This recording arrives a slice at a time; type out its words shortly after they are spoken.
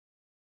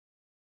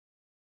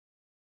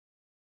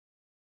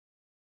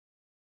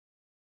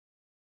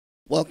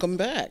Welcome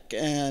back.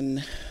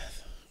 And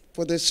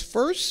for this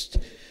first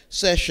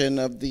session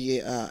of the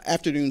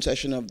afternoon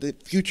session of the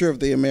Future of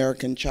the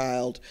American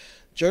Child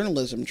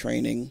journalism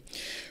training,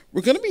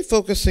 we're going to be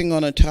focusing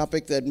on a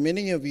topic that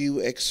many of you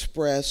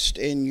expressed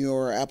in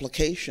your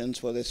applications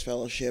for this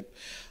fellowship,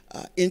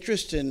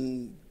 interest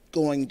in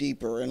going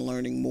deeper and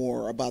learning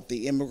more about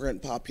the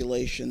immigrant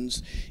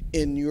populations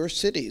in your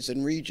cities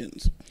and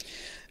regions.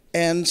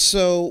 And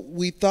so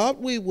we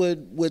thought we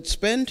would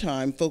spend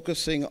time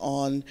focusing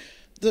on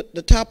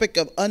the topic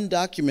of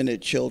undocumented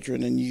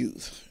children and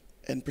youth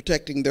and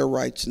protecting their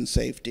rights and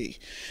safety.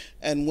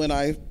 And when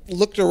I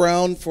looked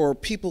around for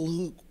people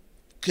who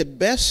could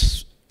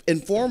best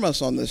inform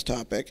us on this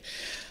topic,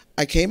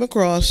 I came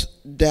across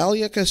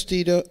Dalia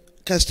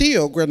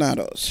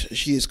Castillo-Granados.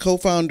 She is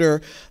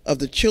co-founder of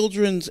the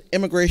Children's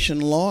Immigration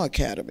Law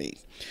Academy,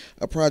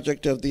 a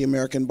project of the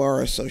American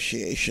Bar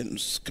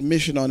Association's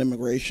Commission on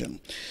Immigration.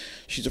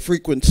 She's a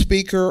frequent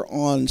speaker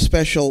on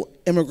special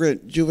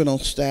immigrant juvenile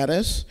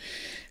status,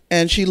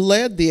 and she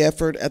led the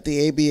effort at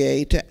the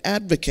ABA to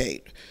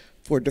advocate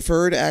for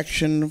deferred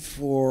action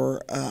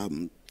for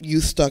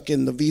youth stuck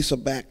in the visa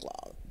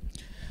backlog.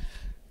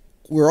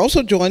 We're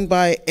also joined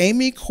by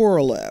Aimee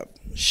Korolev.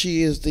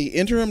 She is the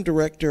Interim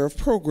Director of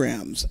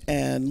Programs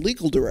and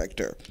Legal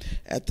Director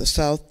at the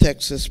South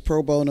Texas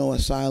Pro Bono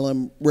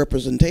Asylum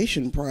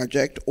Representation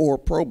Project, or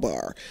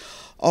ProBAR,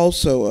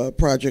 also a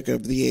project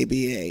of the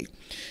ABA.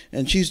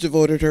 And she's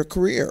devoted her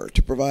career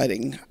to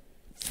providing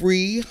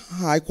free,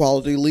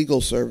 high-quality legal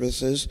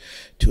services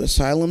to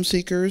asylum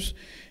seekers,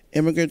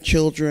 immigrant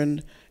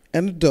children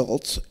and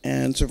adults,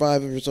 and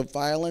survivors of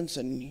violence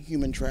and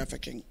human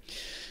trafficking.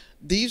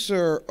 These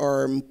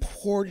are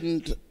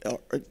important,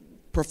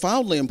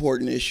 profoundly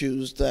important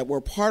issues that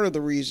were part of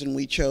the reason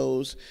we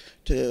chose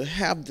to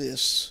have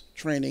this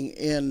training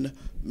in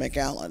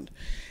McAllen.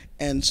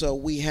 And so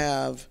we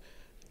have,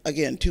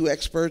 again, two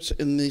experts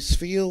in these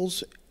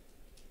fields,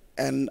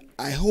 and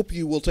I hope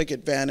you will take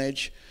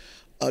advantage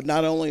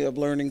not only of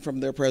learning from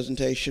their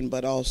presentation,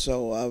 but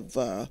also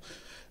of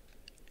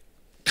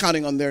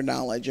counting on their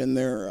knowledge and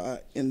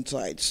their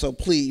insights. So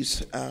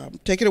please,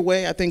 take it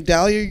away. I think,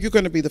 Dalia, you're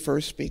going to be the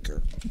first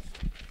speaker.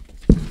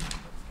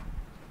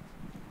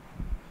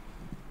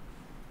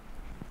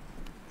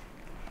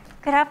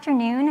 Good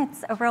afternoon.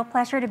 It's a real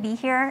pleasure to be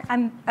here.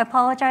 I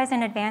apologize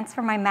in advance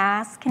for my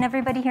mask. Can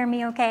everybody hear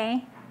me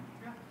okay?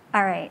 Yeah.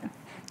 All right.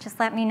 Just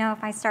let me know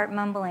if I start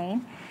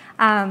mumbling.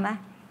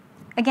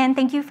 Again,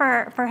 thank you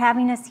for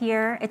having us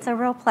here. It's a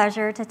real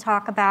pleasure to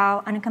talk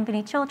about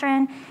unaccompanied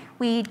children.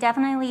 We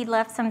definitely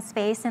left some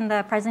space in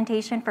the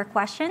presentation for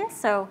questions,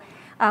 so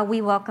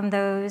we welcome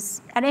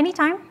those at any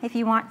time if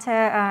you want to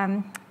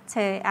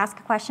ask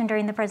a question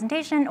during the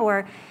presentation,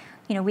 or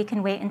we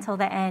can wait until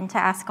the end to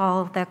ask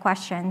all of the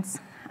questions.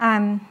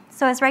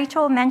 So as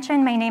Rachel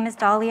mentioned, my name is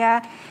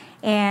Dalia,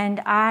 and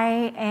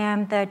I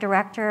am the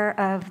director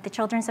of the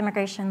Children's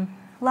Immigration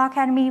Law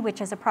Academy,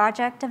 which is a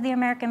project of the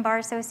American Bar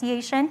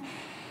Association.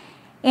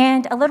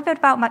 And a little bit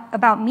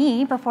about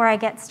me before I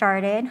get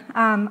started.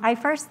 I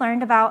first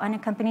learned about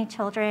unaccompanied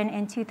children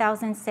in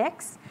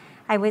 2006.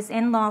 I was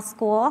in law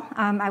school.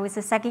 I was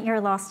a second-year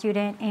law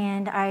student,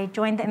 and I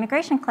joined the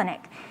immigration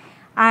clinic.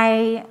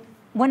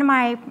 One of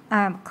my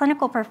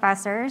clinical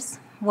professors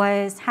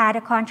had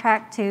a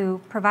contract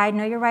to provide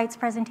Know Your Rights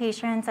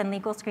presentations and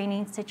legal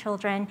screenings to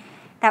children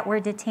that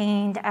were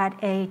detained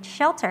at a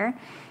shelter.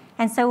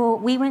 And so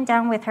we went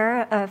down with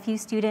her, a few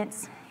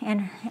students,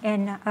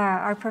 and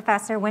our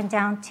professor went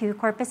down to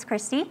Corpus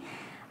Christi.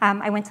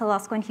 I went to law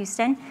school in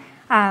Houston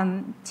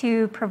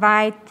to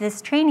provide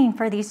this training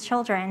for these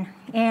children.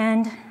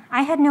 And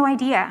I had no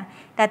idea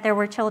that there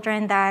were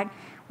children that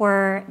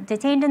were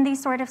detained in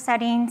these sort of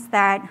settings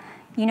that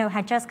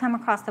had just come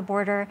across the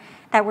border,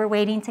 that were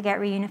waiting to get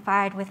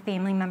reunified with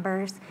family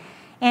members.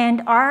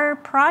 And our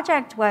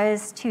project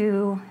was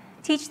to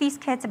teach these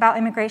kids about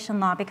immigration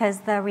law, because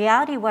the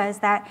reality was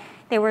that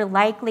they were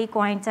likely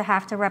going to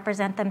have to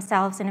represent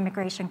themselves in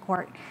immigration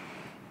court.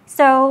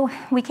 So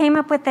we came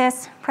up with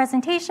this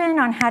presentation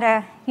on how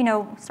to,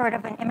 sort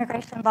of an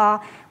immigration law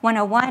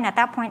 101. At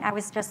that point, I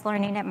was just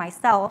learning it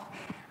myself.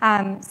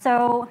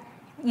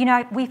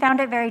 We found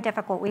it very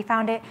difficult. We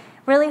found it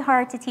really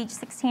hard to teach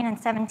 16 and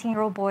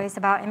 17-year-old boys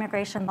about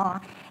immigration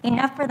law,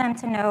 enough for them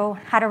to know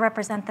how to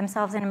represent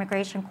themselves in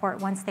immigration court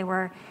once they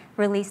were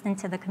released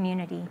into the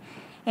community.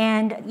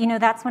 And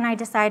that's when I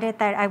decided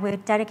that I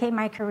would dedicate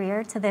my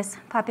career to this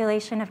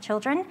population of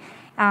children,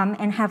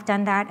 and have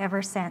done that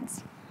ever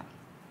since.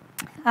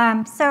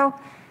 So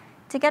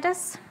to get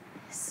us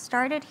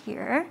started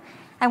here,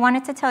 I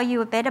wanted to tell you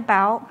a bit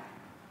about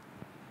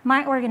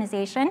my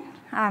organization,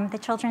 the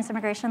Children's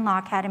Immigration Law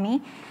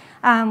Academy.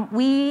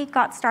 We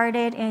got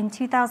started in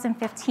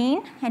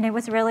 2015, and it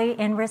was really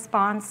in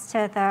response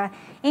to the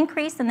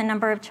increase in the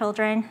number of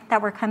children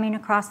that were coming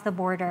across the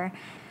border.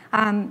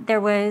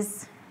 There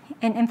was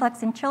an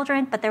influx in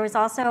children, but there was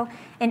also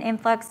an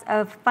influx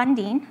of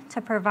funding to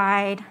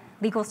provide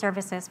legal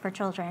services for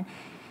children.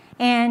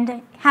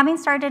 And having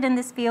started in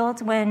this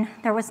field when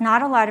there was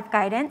not a lot of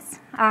guidance,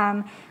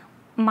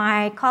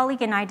 my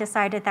colleague and I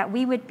decided that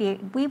we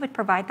would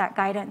provide that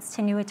guidance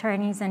to new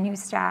attorneys and new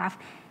staff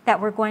that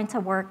were going to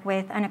work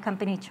with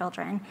unaccompanied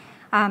children.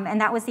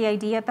 And that was the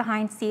idea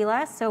behind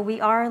SELA. So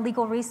we are a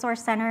legal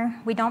resource center.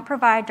 We don't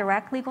provide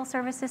direct legal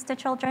services to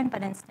children,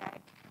 but instead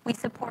we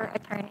support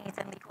attorneys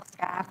and legal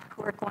staff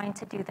who are going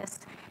to do this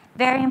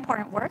very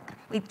important work.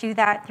 We do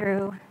that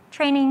through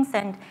trainings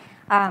and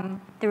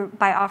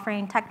by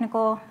offering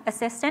technical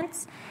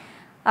assistance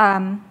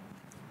and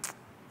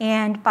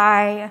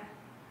by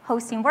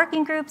hosting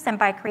working groups and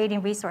by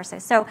creating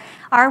resources. So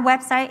our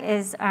website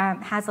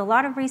has a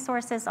lot of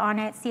resources on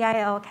it,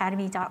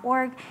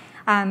 cilacademy.org.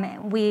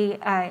 And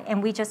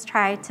we just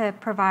try to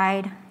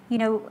provide,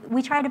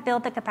 we try to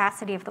build the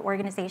capacity of the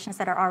organizations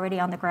that are already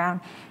on the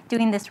ground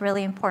doing this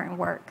really important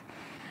work.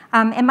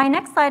 And my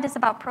next slide is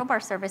about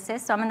ProBAR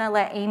services, so I'm going to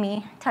let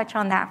Aimee touch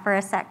on that for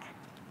a sec.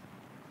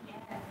 Yes.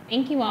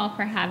 Thank you all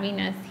for having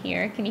us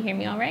here. Can you hear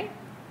me all right?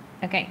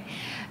 Okay.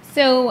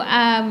 So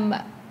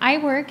I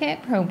work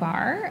at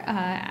ProBAR,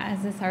 as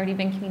has already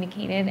been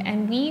communicated,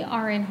 and we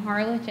are in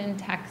Harlingen,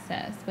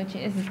 Texas, which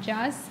is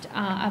just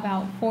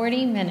about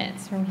 40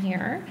 minutes from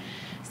here.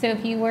 So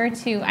if you were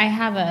to, I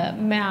have a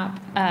map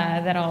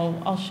that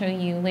I'll show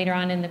you later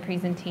on in the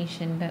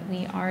presentation, but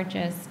we are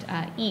just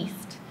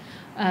east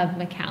of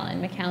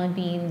McAllen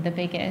being the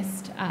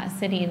biggest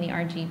city in the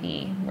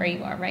RGV, where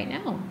you are right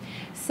now.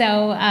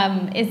 So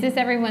is this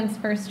everyone's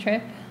first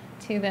trip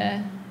to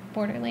the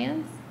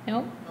borderlands?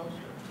 Nope?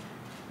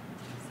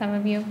 Some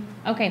of you?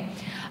 Okay.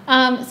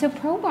 So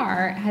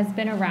ProBAR has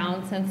been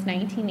around since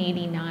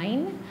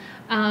 1989,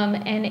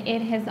 and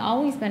it has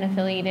always been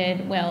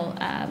affiliated,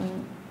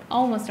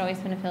 almost always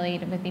been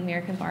affiliated with the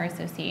American Bar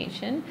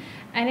Association,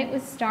 and it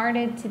was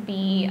started to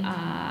be,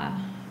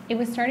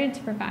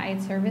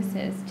 provide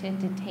services to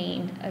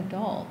detained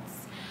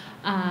adults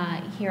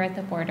here at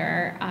the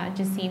border,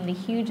 just seeing the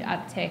huge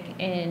uptick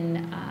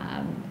in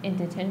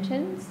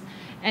detentions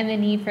and the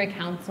need for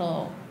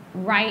counsel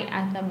right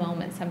at the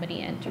moment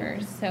somebody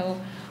enters. So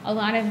a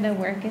lot of the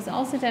work is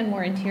also done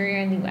more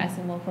interior in the U.S.,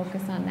 and we'll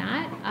focus on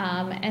that.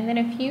 And then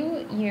a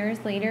few years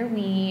later,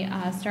 we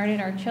started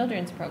our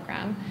children's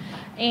program,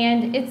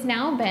 and it's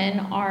now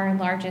been our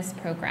largest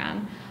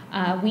program.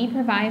 We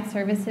provide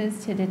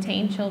services to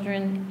detained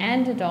children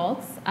and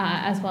adults,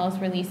 as well as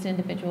released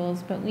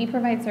individuals, but we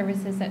provide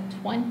services at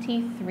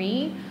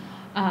 23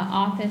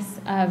 Office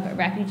of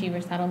Refugee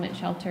Resettlement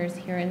shelters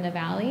here in the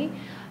Valley,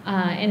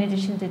 in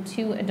addition to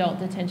 2 adult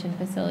detention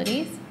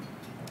facilities.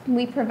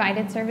 We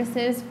provided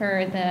services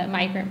for the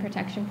Migrant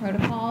Protection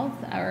Protocols,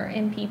 or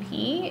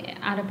MPP,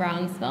 out of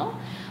Brownsville,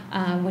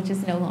 which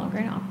is no longer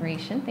in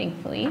operation,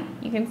 thankfully.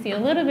 You can see a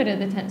little bit of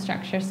the tent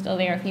structure still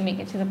there if you make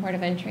it to the port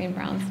of entry in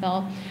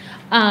Brownsville.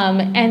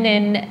 And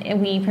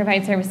then we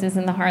provide services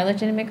in the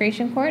Harlingen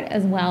Immigration Court,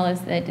 as well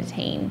as the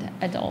Detained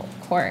Adult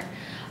Court.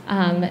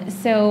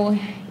 So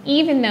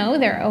even though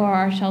they're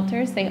ORR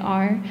shelters, they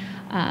are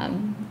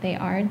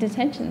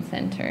detention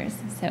centers.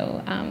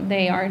 So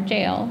they are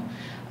jail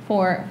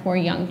for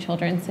young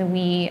children. So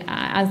we,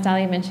 as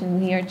Dalia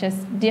mentioned, we are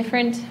just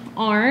different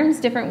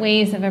arms, different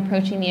ways of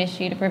approaching the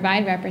issue to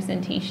provide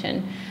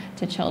representation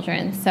to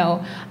children.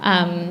 So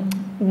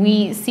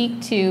we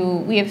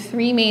have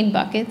 3 main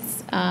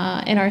buckets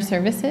in our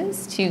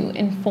services: to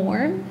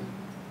inform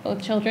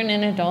both children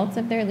and adults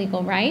of their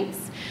legal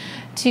rights,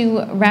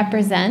 to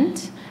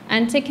represent,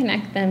 and to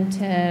connect them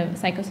to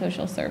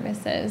psychosocial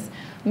services.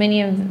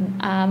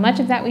 Much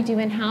of that we do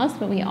in-house,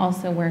 but we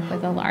also work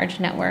with a large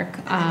network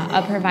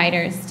of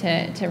providers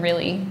to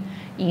really,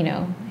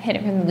 hit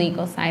it from the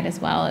legal side as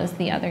well as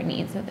the other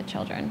needs of the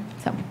children.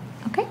 So,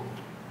 okay.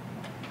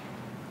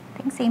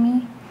 Thanks,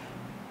 Aimee.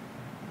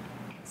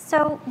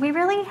 So we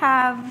really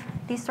have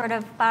these sort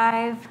of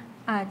 5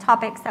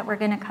 topics that we're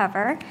going to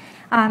cover,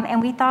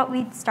 and we thought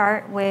we'd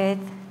start with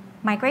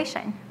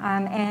migration.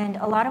 And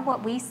a lot of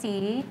what we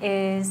see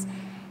is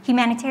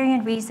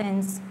humanitarian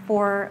reasons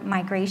for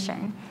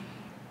migration.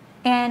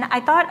 And I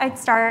thought I'd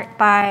start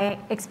by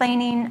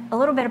explaining a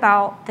little bit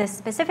about the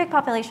specific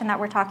population that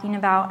we're talking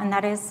about, and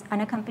that is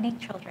unaccompanied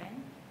children.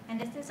 And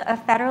this is a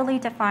federally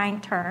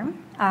defined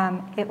term.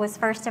 It was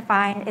first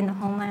defined in the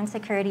Homeland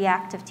Security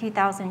Act of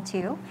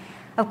 2002.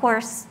 Of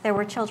course, there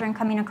were children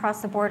coming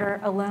across the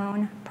border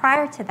alone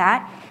prior to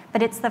that,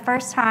 but it's the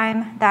first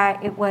time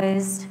that it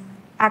was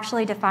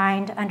actually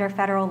defined under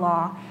federal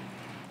law.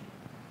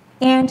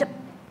 And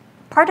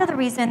part of the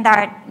reason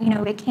that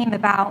it came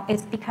about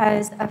is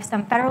because of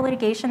some federal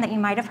litigation that you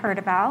might have heard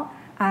about.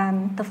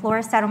 The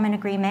Flores Settlement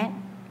Agreement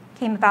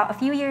came about a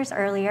few years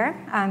earlier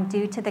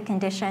due to the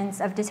conditions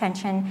of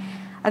detention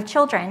of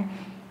children.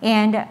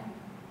 And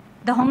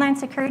the Homeland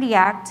Security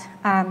Act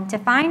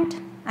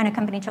defined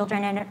unaccompanied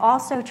children, and it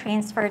also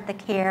transferred the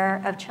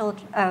care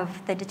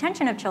of the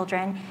detention of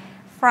children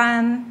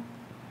from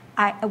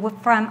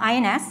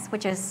INS,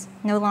 which is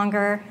no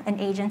longer an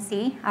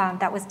agency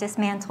that was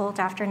dismantled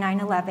after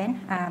 9/11,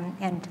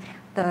 and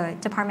the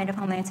Department of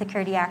Homeland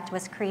Security Act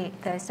was created.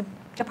 The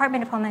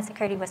Department of Homeland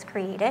Security was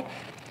created,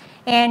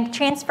 and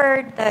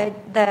transferred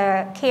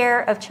the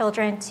care of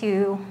children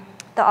to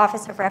the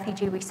Office of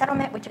Refugee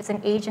Resettlement, which is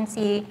an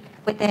agency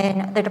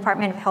within the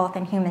Department of Health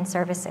and Human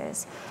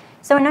Services.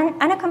 So an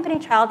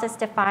unaccompanied child is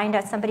defined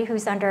as somebody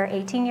who's under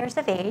 18 years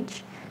of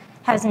age,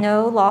 has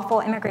no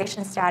lawful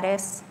immigration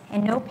status,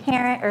 and no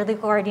parent or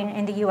legal guardian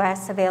in the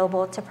US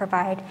available to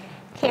provide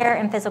care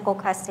and physical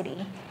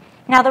custody.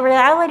 Now, the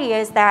reality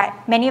is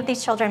that many of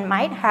these children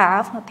might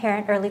have a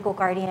parent or legal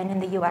guardian in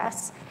the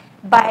US,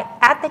 but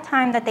at the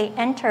time that they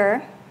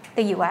enter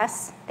the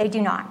US, they do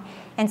not.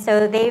 And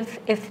so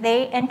if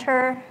they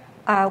enter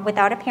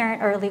without a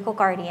parent or a legal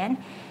guardian,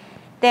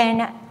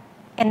 then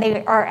and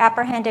they are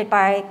apprehended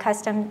by a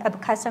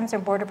Customs or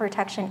Border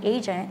Protection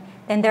agent,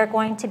 then they're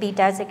going to be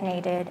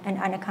designated an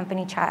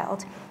unaccompanied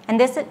child. And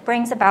this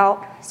brings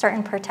about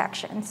certain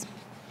protections.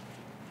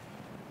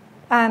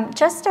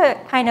 Just a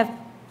kind of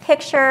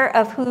picture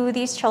of who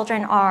these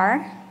children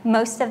are.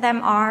 Most of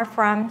them are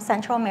from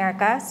Central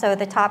America, so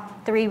the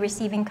top three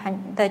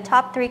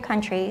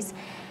countries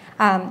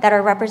that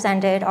are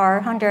represented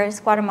are Honduras,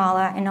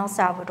 Guatemala, and El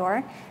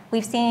Salvador.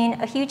 We've seen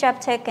a huge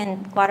uptick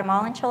in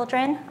Guatemalan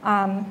children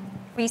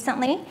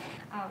recently,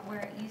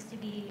 where it used to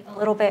be a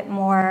little bit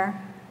more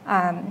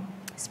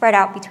spread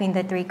out between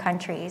the three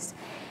countries.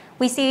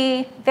 We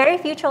see very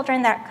few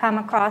children that come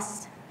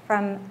across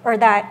from, or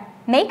that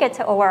make it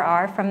to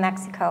ORR from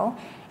Mexico,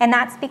 and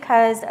that's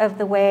because of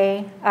the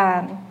way,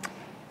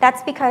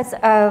 that's because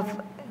of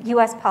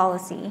US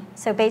policy.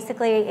 So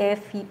basically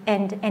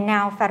and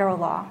now federal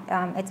law,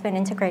 it's been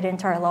integrated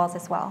into our laws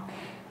as well.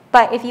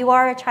 But if you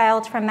are a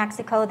child from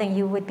Mexico, then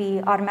you would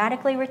be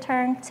automatically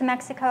returned to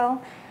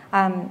Mexico.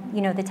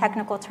 The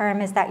technical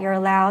term is that you're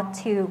allowed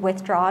to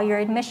withdraw your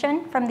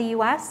admission from the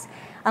US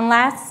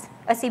unless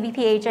a CBP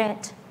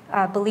agent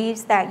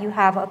believes that you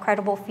have a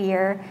credible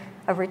fear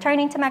of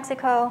returning to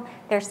Mexico,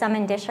 there's some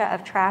indicia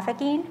of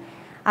trafficking,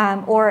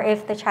 or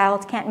if the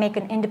child can't make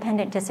an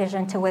independent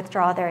decision to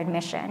withdraw their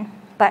admission.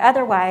 But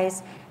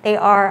otherwise, they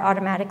are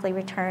automatically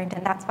returned,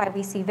 and that's why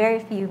we see very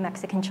few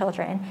Mexican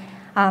children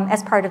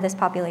as part of this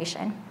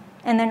population.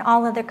 And then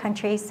all other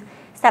countries,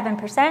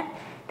 7%.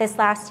 This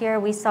last year,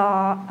 we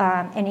saw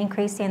an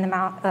increase in the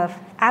amount of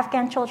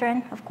Afghan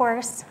children, of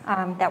course,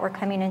 that were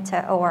coming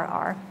into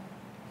ORR.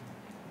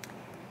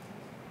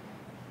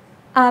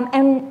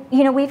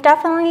 We've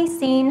definitely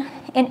seen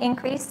an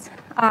increase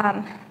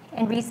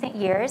in recent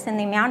years in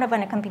the amount of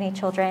unaccompanied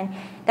children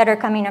that are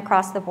coming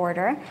across the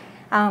border.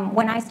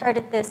 When I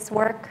started this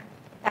work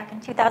back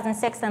in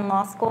 2006 in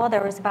law school,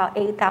 there was about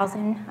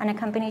 8,000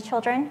 unaccompanied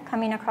children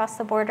coming across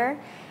the border.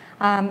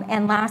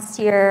 And last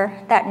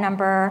year, that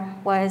number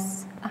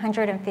was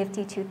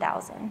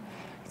 152,000.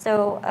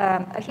 So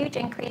a huge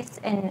increase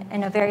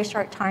in a very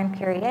short time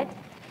period.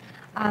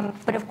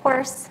 But of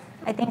course,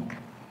 I think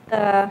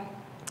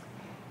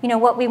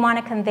what we want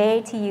to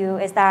convey to you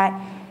is that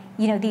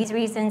these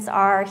reasons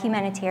are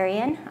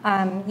humanitarian.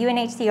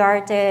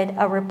 UNHCR did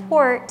a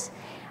report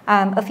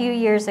a few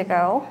years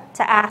ago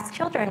to ask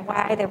children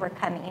why they were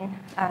coming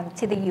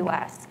to the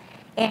US.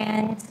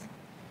 And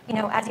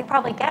as you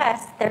probably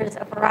guessed, there's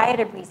a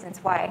variety of reasons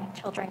why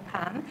children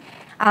come,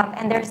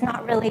 and there's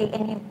not really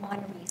any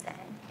one reason.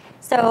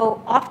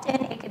 So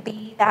often it could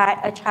be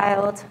that a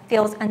child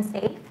feels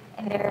unsafe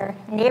in their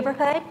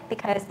neighborhood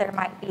because there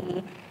might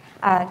be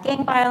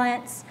gang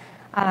violence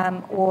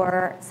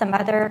or some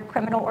other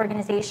criminal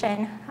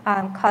organization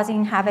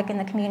causing havoc in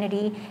the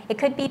community. It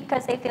could be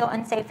because they feel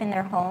unsafe in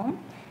their home.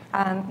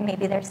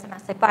 Maybe there's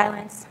domestic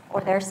violence,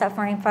 or they're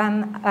suffering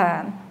from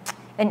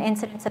an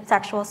incident of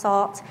sexual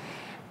assault.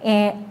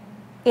 And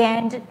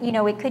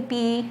it could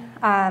be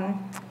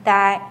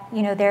that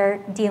they're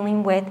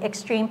dealing with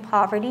extreme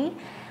poverty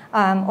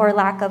or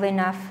lack of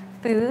enough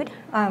food.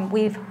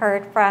 We've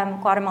heard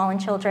from Guatemalan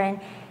children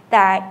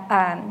that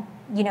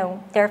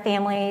their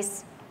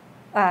families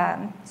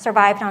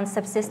survived on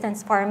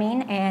subsistence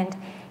farming, and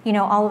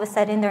all of a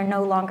sudden they're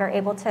no longer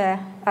able to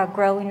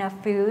grow enough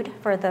food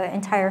for the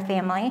entire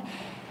family.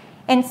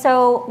 And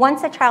so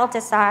once a child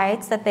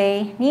decides that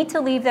they need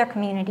to leave their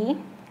community,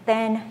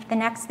 then the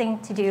next thing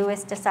to do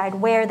is decide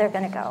where they're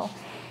going to go.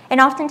 And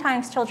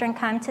oftentimes children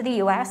come to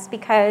the US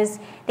because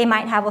they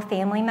might have a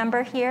family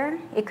member here.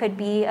 It could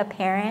be a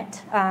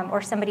parent or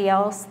somebody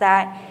else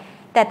that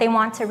they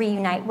want to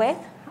reunite with,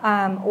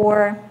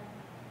 or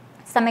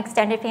some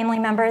extended family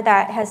member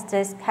that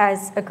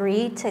has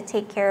agreed to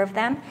take care of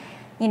them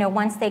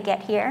once they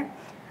get here.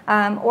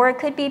 Or it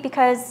could be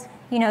because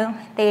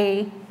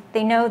they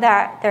know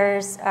that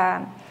there's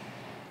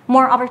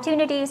more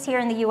opportunities here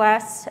in the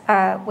US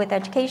with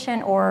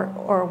education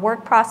or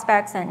work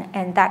prospects,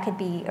 and that could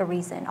be a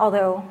reason.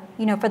 Although,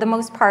 for the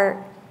most part,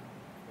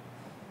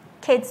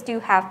 kids do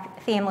have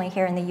family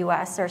here in the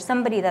US or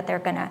somebody that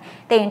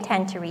they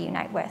intend to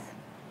reunite with.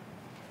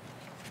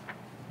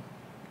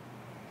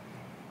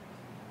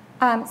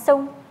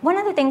 So one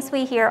of the things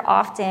we hear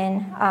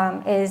often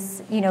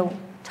is,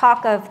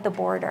 talk of the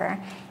border.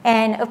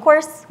 And of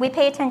course, we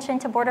pay attention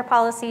to border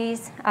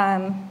policies.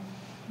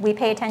 We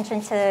pay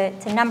attention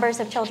to numbers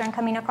of children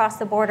coming across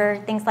the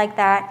border, things like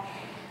that.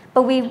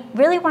 But we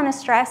really want to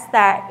stress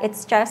that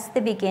it's just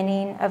the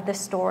beginning of the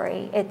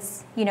story.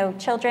 It's,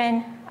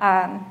 children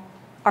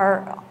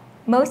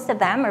most of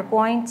them are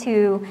going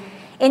to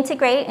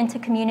integrate into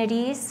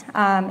communities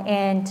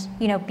and,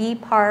 be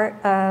part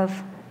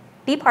of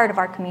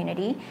our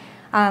community.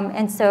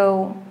 And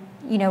so,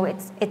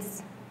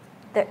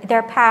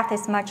 their path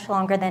is much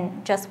longer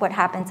than just what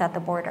happens at the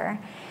border.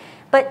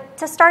 But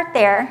to start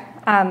there,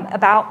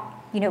 about,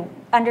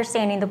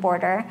 understanding the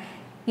border,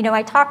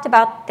 I talked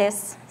about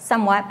this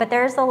somewhat, but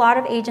there's a lot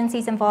of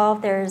agencies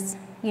involved. There's,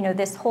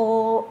 this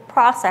whole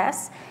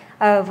process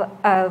of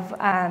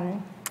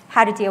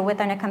how to deal with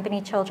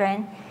unaccompanied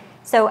children.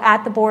 So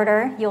at the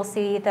border, you'll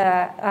see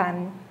the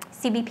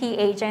CBP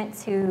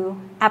agents who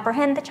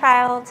apprehend the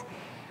child.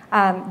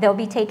 They'll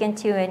be taken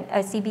to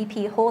a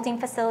CBP holding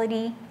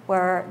facility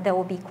where they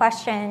will be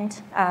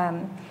questioned.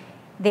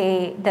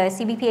 The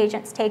CBP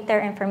agents take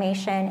their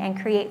information and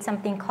create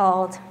something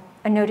called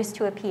a notice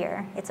to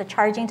appear. It's a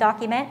charging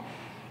document.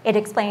 It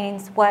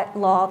explains what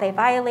law they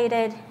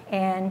violated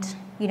and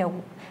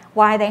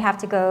why they have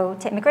to go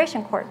to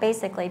immigration court,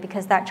 basically,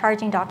 because that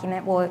charging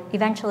document will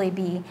eventually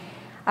be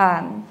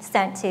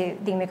sent to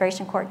the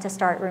immigration court to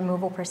start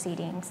removal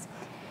proceedings.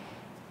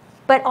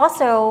 But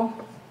also,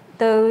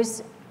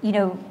 those,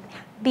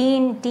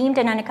 being deemed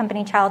an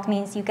unaccompanied child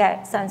means you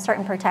get some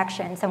certain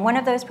protections. And one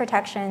of those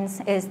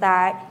protections is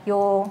that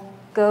you'll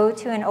go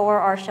to an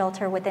ORR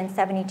shelter within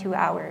 72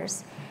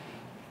 hours.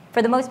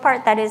 For the most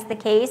part, that is the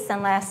case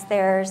unless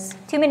there's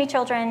too many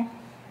children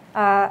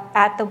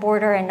at the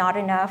border and not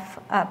enough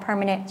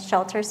permanent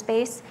shelter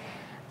space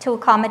to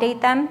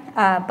accommodate them.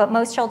 But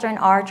most children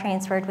are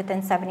transferred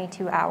within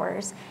 72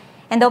 hours.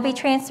 And they'll be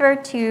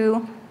transferred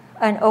to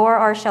an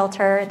ORR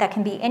shelter that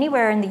can be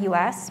anywhere in the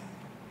US,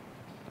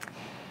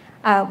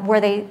 where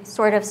they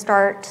sort of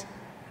start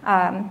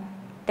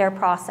their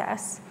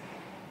process.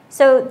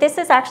 So this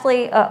is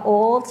actually an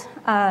old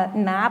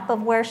map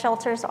of where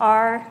shelters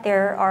are.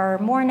 There are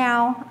more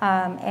now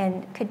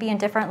and could be in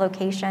different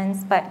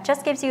locations, but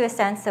just gives you a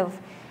sense of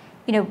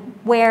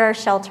where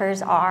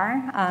shelters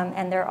are,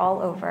 and they're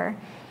all over.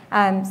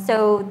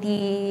 So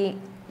the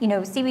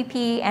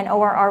CBP and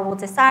ORR will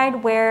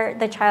decide where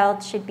the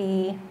child should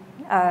be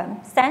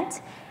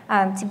sent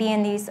to be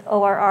in these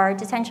ORR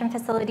detention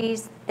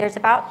facilities. There's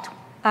about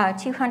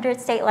 200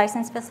 state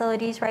licensed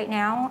facilities right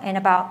now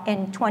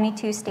in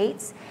 22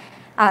 states.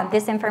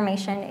 This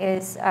information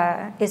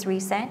is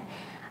recent.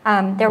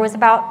 There was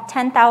about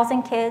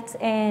 10,000 kids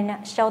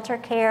in shelter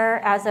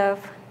care as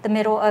of the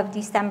middle of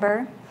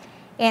December,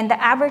 and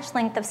the average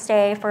length of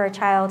stay for a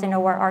child in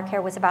ORR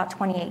care was about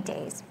 28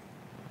 days.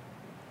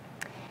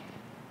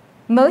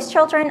 Most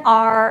children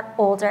are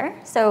older,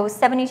 so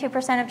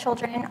 72% of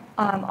children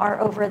are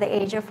over the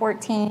age of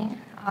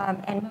 14,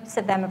 and most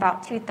of them,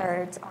 about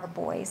 2/3, are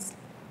boys.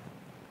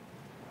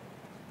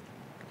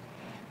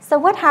 So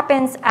what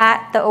happens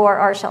at the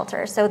ORR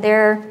shelter? So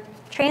they're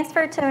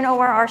transferred to an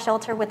ORR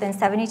shelter within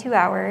 72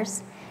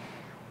 hours.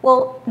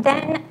 Well,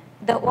 then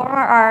the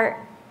ORR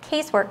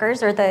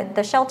caseworkers, or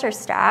the shelter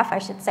staff, I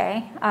should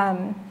say,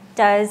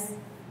 does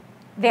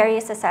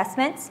various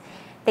assessments.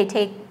 They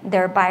take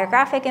their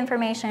biographic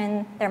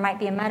information. There might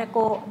be a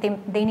medical,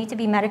 they need to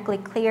be medically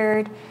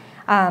cleared.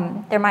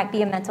 There might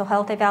be a mental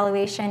health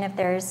evaluation if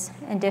there's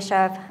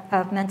indicia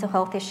of mental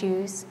health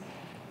issues.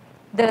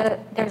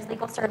 There's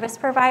legal service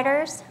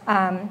providers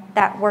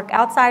that work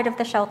outside of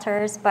the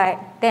shelters, but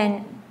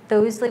then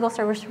those legal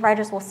service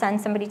providers will send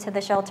somebody to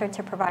the shelter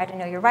to provide a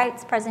Know Your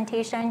Rights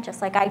presentation,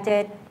 just like I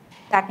did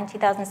back in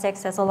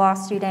 2006 as a law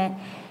student,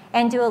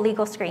 and do a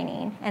legal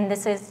screening. And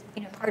this is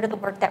part of the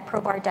work that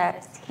ProBAR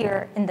does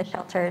here in the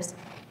shelters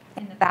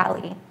in the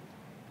Valley.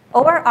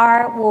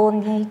 ORR will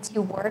need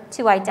to work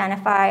to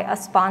identify a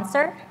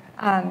sponsor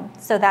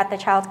so that the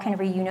child can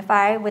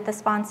reunify with the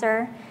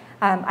sponsor.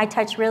 I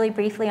touched really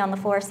briefly on the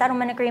Florida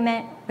Settlement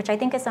Agreement, which I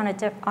think is on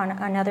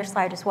another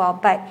slide as well.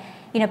 But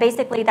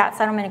basically that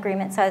settlement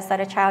agreement says that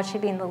a child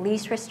should be in the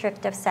least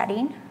restrictive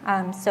setting.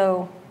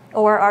 So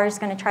ORR is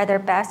going to try their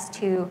best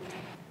to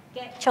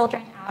get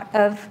children out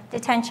of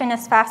detention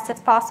as fast as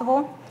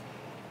possible.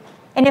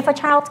 And if a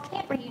child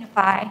can't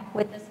reunify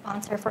with the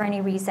sponsor for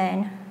any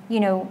reason,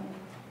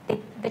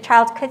 the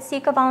child could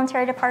seek a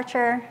voluntary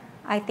departure.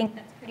 I think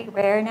that's pretty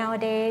rare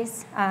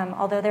nowadays,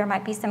 although there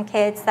might be some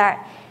kids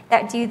that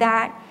do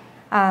that.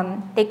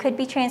 They could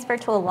be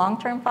transferred to a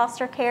long-term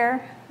foster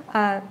care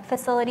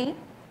facility,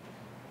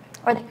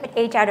 or they could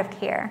age out of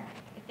care.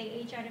 If they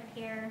age out of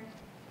care,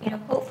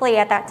 hopefully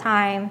at that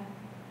time,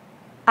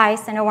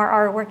 ICE and ORR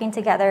are working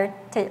together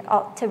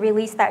to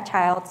release that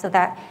child so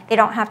that they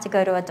don't have to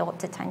go to adult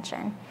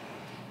detention.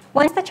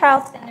 Once the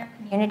child's in their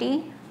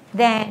community,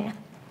 then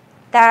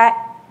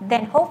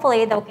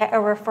hopefully they'll get a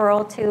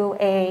referral to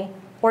a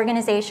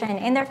organization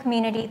in their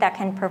community that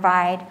can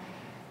provide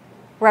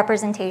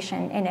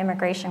representation in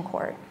immigration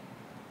court.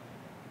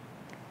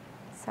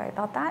 Sorry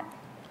about that.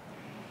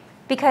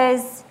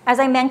 Because, as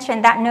I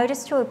mentioned, that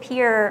notice to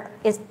appear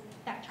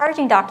that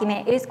charging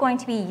document is going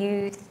to be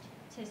used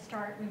to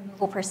start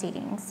removal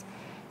proceedings.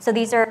 So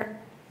these are,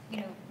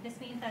 this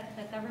means that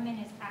the government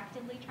is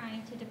actively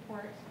trying to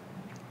deport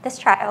this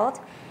child,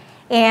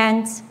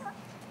 and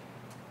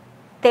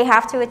the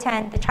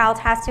child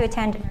has to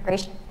attend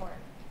immigration court.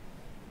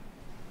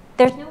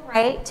 There's no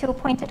right to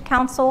appointed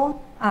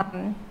counsel,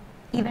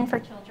 even for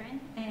children,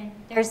 and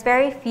there's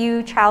very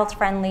few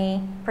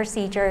child-friendly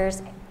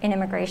procedures in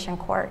immigration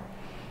court.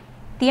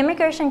 The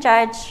immigration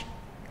judge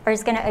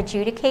is going to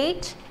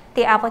adjudicate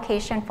the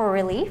application for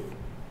relief.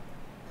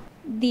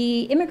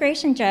 The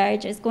immigration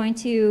judge is going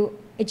to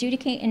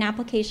adjudicate an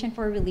application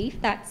for relief.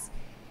 That's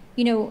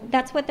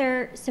what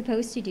they're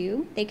supposed to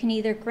do. They can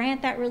either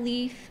grant that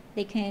relief.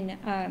 They can,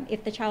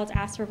 if the child's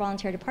asked for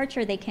voluntary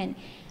departure, they can,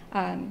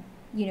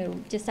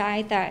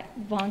 decide that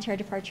voluntary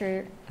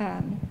departure,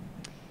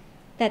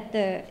 that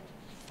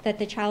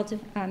the child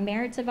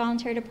merits a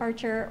voluntary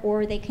departure,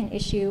 or they can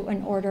issue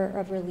an order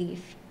of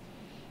relief.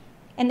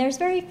 And there's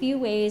very few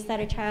ways that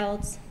a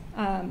child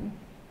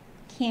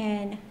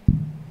can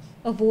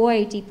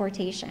avoid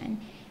deportation.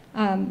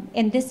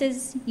 And this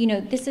is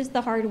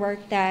the hard work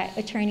that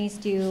attorneys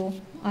do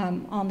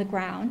on the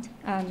ground,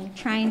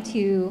 trying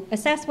to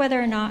assess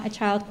whether or not a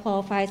child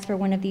qualifies for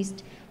one of these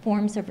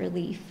forms of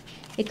relief.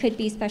 It could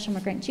be special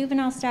immigrant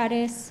juvenile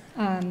status,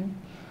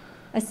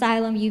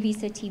 asylum, U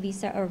visa, T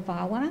visa, or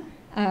VAWA.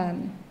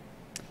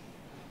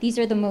 These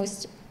are the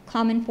most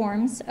common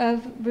forms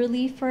of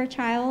relief for a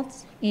child,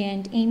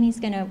 and Aimee's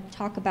going to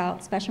talk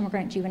about special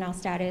immigrant juvenile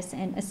status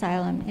and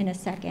asylum in a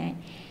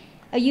second.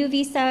 A U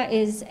visa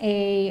is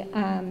a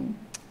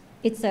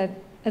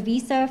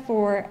visa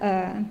for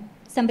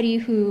somebody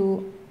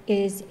who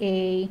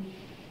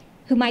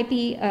might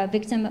be a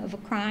victim of a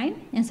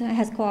crime and so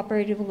has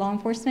cooperated with law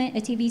enforcement.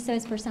 A T visa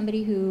is for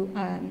somebody who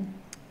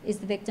is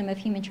the victim of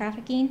human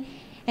trafficking.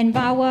 And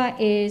VAWA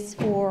is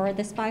for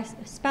the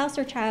spouse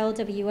or child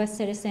of a U.S.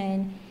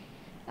 citizen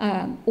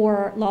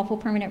or lawful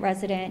permanent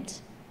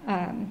resident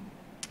and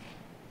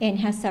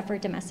has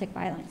suffered domestic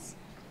violence.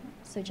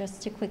 So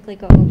just to quickly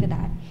go over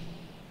that.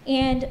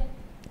 And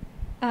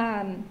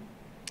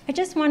I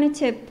just wanted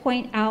to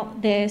point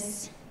out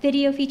this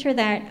video feature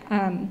that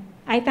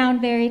I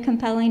found very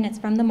compelling. It's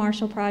from the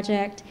Marshall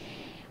Project.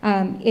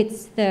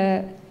 It's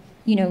the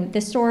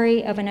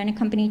story of an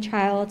unaccompanied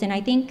child, and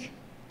I think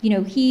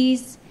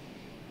he's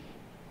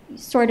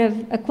sort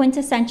of a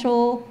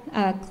quintessential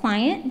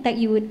client that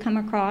you would come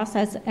across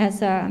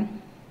as a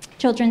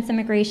children's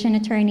immigration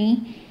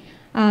attorney.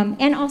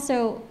 And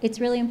also, it's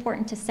really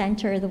important to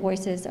center the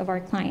voices of our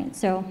clients.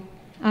 So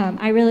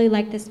I really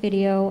like this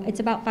video. It's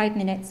about 5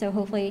 minutes, so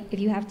hopefully, if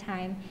you have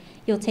time,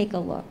 you'll take a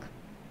look.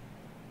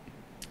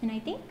 And I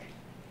think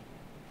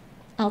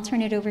I'll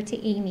turn it over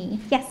to Aimee.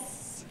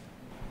 Yes?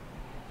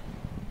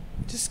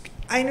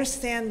 I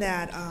understand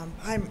that,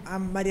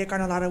 I'm Maria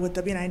Carnolata with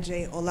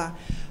WNIJ, Hola.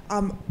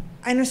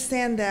 I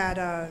understand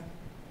that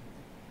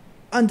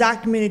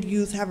undocumented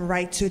youth have a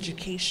right to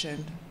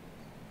education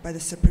by the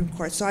Supreme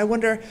Court. So I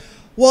wonder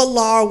what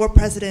law or what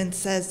precedent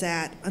says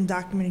that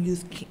undocumented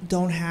youth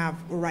don't have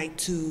a right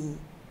to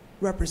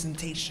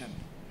representation.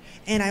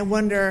 And I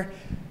wonder,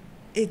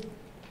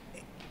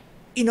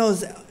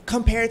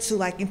 compared to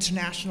like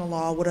international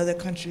law, what other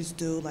countries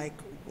do, like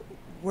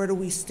where do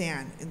we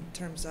stand in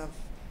terms of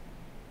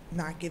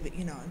not giving,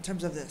 in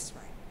terms of this,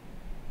 right?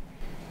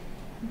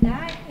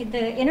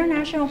 The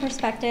international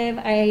perspective,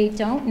 I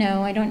don't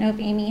know. I don't know if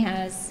Aimee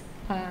has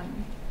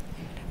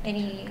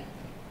any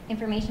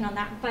information on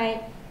that.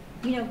 But,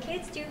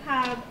 kids do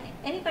have,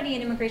 anybody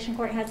in immigration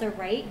court has a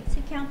right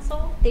to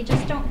counsel. They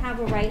just don't have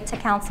a right to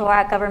counsel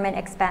at government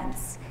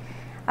expense.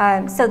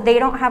 So they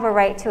don't have a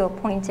right to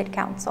appointed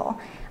counsel.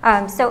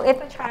 So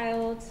if a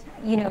child,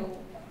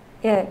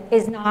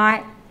 is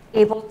not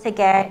able to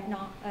get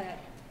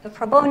a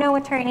pro bono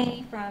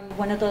attorney from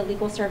one of the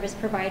legal service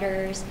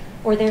providers,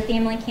 or their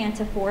family can't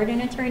afford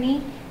an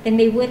attorney, then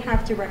they would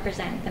have to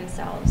represent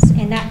themselves.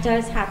 And that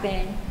does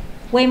happen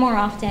way more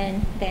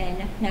often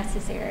than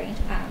necessary.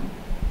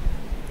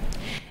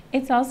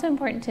 It's also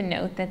important to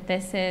note that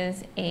this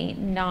is a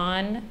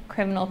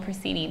non-criminal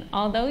proceeding.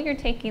 Although you're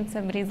taking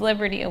somebody's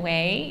liberty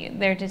away,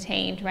 they're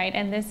detained, right?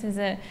 And this is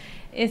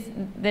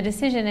the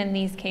decision in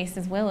these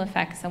cases will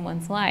affect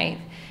someone's life.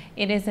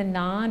 It is a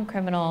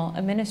non-criminal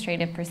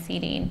administrative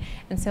proceeding,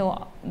 and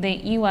so the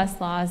U.S.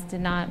 laws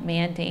did not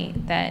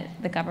mandate that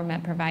the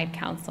government provide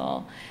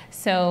counsel.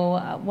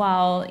 So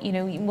while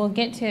we'll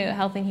get to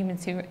Health and Human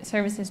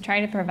Services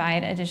try to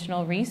provide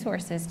additional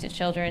resources to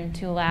children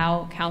to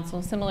allow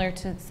counsel, similar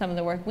to some of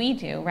the work we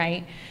do,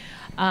 right,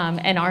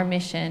 and our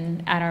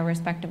mission at our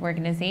respective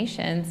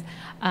organizations,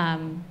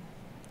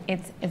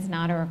 it's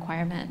not a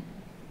requirement.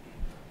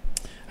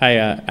 Hi,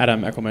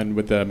 Adam Eckelman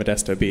with the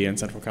Modesto Bee in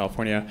Central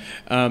California.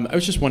 I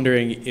was just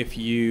wondering if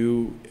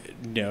you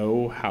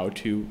know how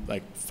to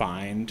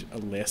find a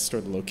list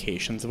or the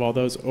locations of all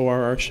those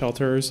ORR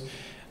shelters,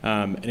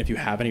 and if you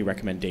have any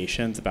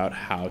recommendations about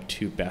how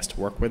to best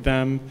work with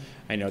them.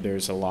 I know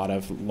there's a lot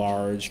of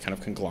large kind of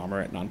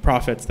conglomerate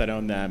nonprofits that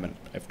own them, and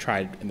I've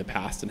tried in the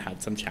past and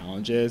had some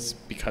challenges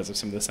because of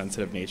some of the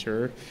sensitive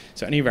nature.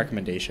 So any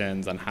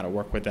recommendations on how to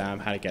work with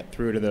them, how to get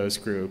through to those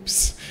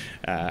groups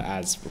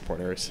as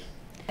reporters?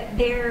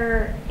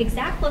 Their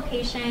exact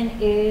location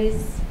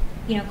is,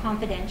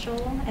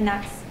 confidential, and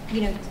that's,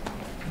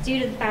 due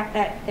to the fact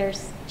that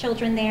there's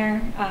children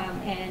there,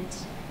 and,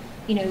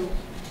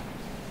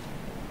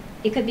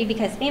 it could be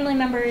because family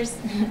members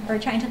are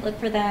trying to look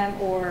for them,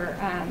 or,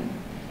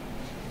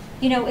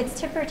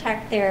 it's to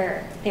protect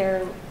their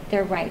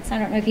rights. I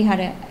don't know if you had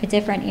a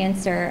different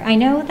answer. I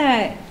know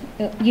that,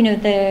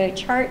 the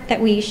chart that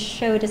we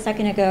showed a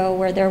second ago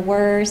where there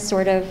were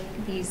sort of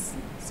these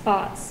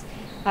spots,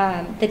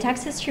 the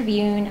Texas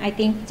Tribune, I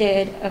think,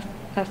 did a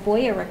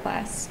FOIA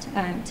request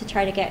to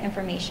try to get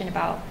information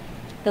about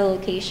the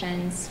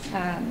locations.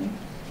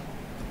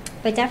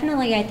 But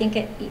definitely, I think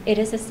it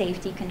is a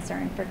safety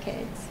concern for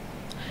kids.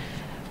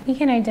 We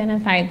can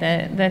identify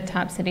the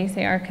top cities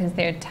they are because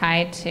they're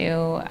tied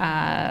to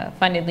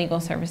funded legal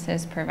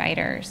services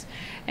providers.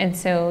 And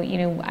so,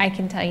 I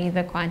can tell you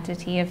the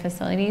quantity of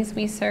facilities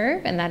we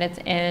serve and that it's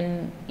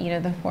in,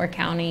 the 4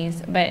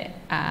 counties, but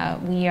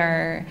we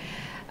are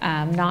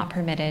not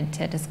permitted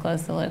to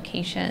disclose the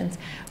locations.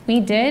 We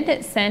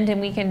did send,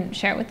 and we can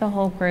share it with the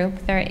whole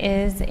group, there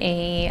is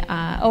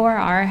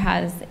ORR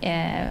has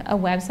a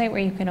website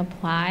where you can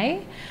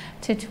apply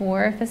to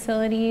tour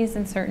facilities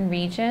in certain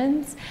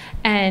regions,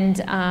 and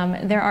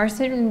there are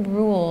certain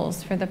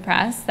rules for the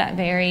press that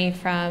vary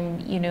from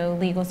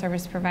legal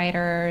service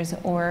providers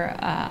or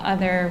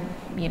other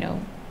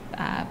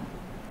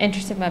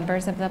interested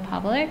members of the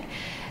public.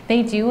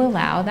 They do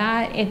allow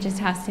that. It just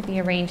has to be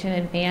arranged in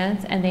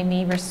advance, and they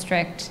may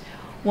restrict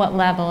what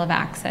level of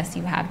access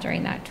you have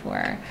during that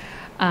tour.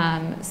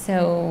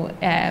 So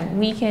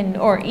we can,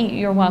 or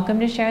you're welcome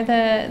to share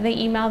the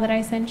email that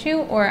I sent you,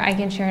 or I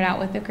can share it out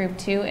with the group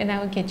too, and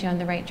that would get you on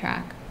the right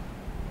track.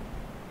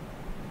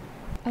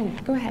 Oh,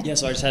 go ahead. Yeah,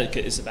 so I just had,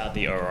 it's about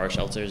the ORR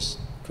shelters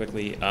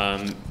quickly.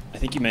 I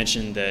think you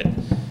mentioned that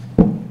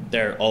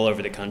they're all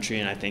over the country,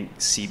 and I think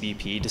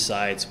CBP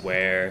decides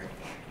where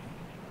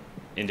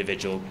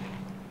individual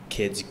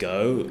kids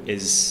go.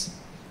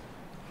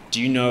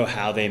 Do you know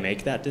how they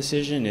make that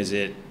decision? Is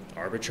it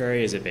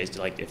arbitrary? Is it based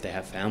like if they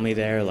have family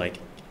there? Like,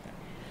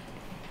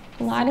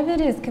 a lot of it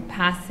is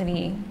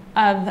capacity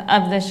of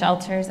the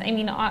shelters. I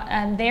mean,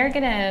 they're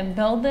going to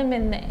build them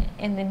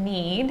in the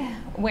need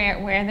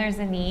where there's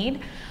a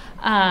need.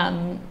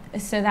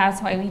 So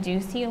that's why we do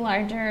see a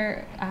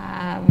larger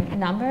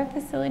number of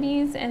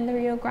facilities in the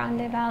Rio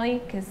Grande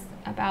Valley, because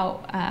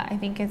about I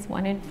think it's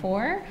 1 in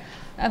 4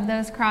 of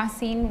those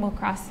crossing will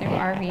cross through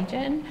our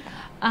region.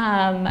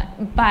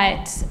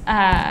 But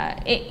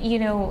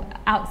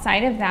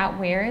outside of that,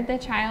 where the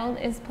child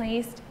is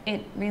placed,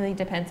 it really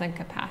depends on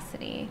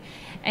capacity.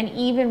 And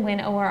even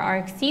when ORR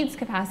exceeds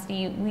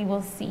capacity, we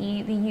will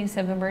see the use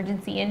of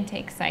emergency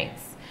intake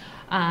sites.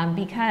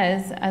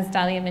 Because, as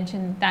Dalia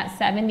mentioned, that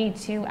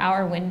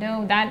 72-hour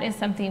window, that is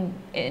something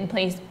in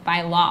place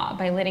by law,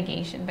 by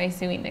litigation, by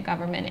suing the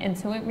government. And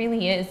so it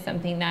really is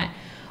something that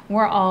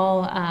we're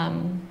all,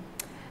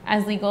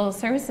 as legal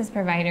services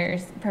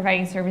providers,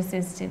 providing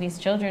services to these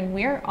children,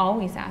 we're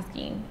always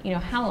asking,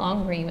 how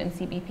long were you in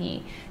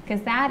CBP?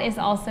 Because that is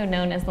also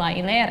known as La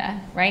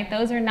Hilera, right?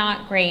 Those are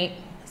not great,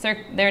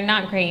 they're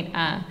not great,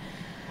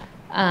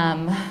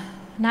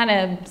 not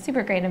a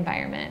super great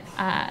environment.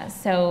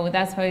 So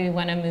that's why we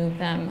want to move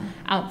them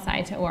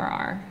outside to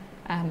ORR.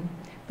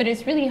 But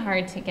it's really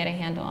hard to get a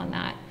handle on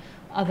that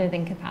other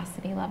than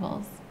capacity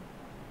levels.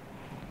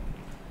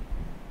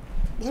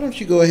 Why don't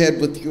you go ahead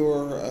with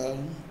your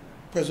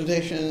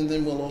presentation, and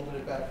then we'll open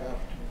it back up.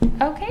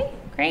 Okay,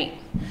 great.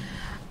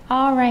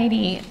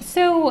 Alrighty,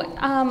 so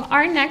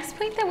our next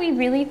point that we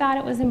really thought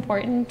it was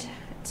important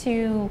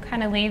to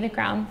kind of lay the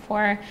ground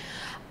for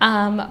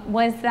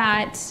was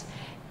that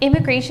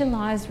immigration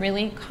law is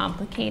really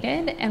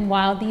complicated, and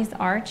while these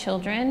are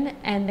children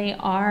and they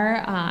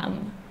are,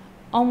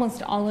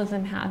 almost all of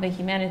them have a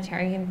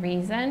humanitarian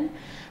reason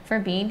for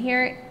being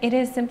here, it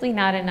is simply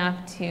not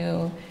enough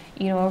to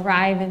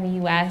arrive in the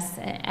U.S.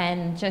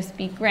 and just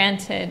be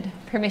granted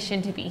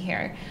permission to be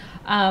here,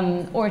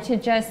 or to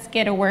just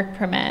get a work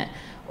permit,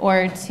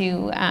 or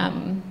to,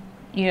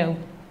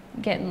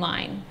 get in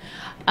line.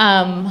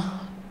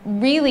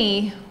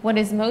 Really, what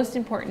is most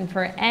important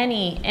for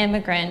any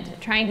immigrant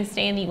trying to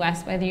stay in the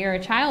U.S., whether you're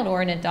a child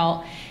or an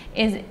adult,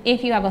 is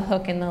if you have a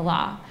hook in the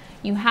law.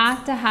 You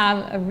have to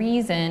have a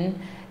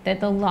reason that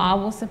the law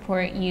will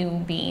support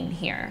you being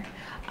here.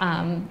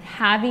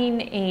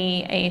 Having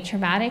a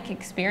traumatic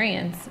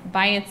experience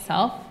by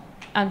itself,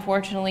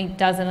 unfortunately,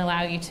 doesn't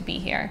allow you to be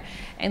here.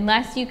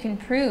 Unless you can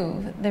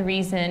prove the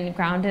reason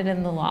grounded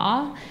in the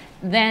law,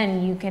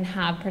 then you can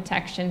have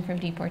protection from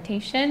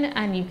deportation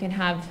and you can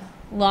have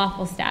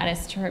lawful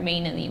status to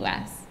remain in the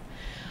U.S.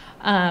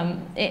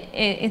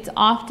 It's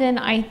often,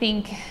 I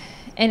think,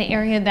 an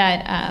area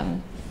that,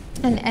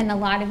 and a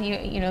lot of you,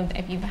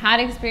 if you've had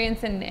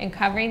experience in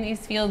covering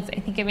these fields, I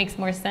think it makes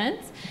more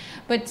sense.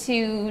 But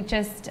to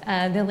just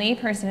the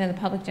layperson and the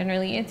public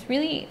generally, it's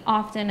really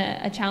often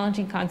a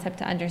challenging concept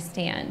to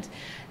understand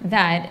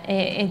that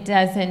it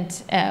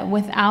doesn't,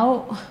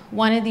 without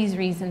one of these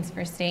reasons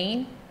for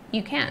staying,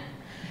 you can't.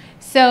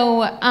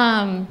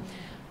 So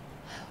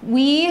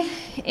We,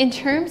 in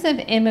terms of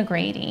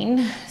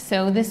immigrating,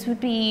 so this would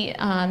be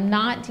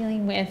not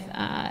dealing with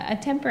a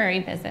temporary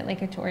visit,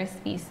 like a tourist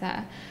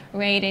visa,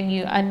 right? And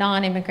a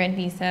non-immigrant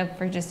visa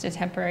for just a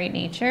temporary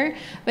nature.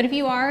 But if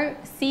you are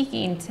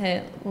seeking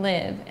to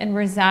live and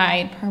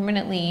reside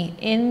permanently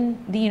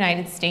in the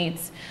United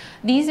States,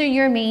 these are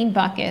your main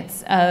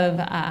buckets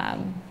of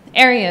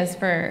areas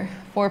for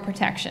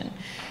protection.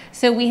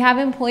 So we have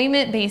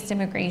employment-based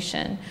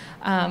immigration.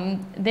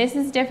 This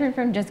is different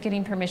from just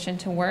getting permission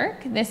to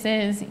work. This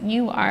is,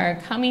 you are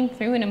coming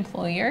through an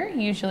employer,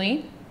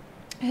 usually,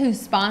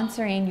 who's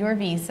sponsoring your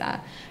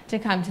visa to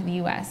come to the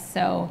US.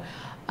 So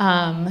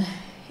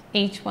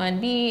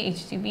H-1B,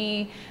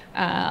 H-2B,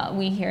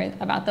 we hear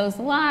about those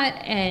a lot,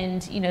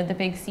 and the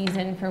big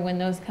season for when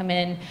those come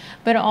in,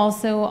 but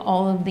also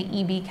all of the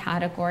EB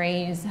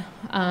categories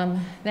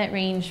that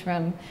range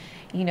from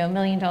 $1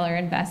 million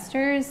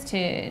investors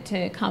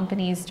to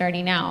companies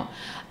starting out.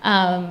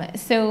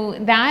 So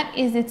that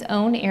is its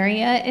own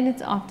area, and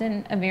it's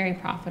often a very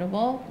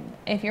profitable.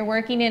 If you're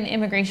working in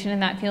immigration in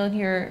that field,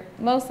 you're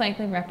most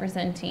likely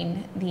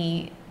representing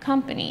the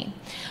company.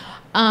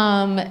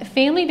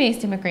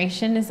 Family-based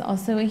immigration is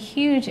also a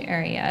huge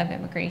area of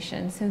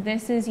immigration. So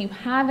this is, you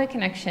have a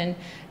connection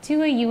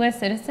to a US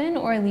citizen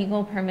or a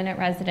legal permanent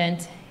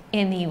resident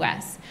in the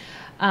US.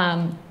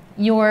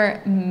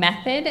 Your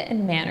method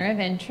and manner of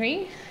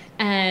entry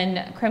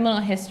and criminal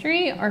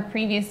history or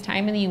previous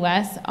time in the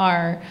US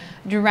are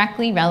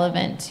directly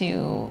relevant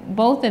to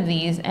both of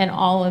these and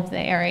all of the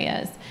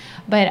areas.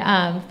 But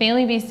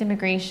family-based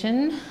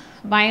immigration,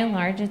 by and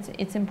large,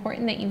 it's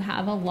important that you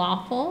have a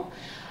lawful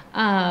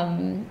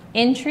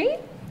entry.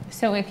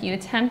 So if you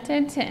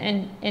attempted to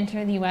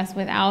enter the US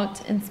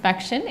without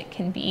inspection, it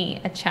can be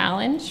a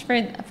challenge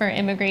for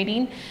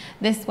immigrating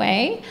this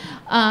way.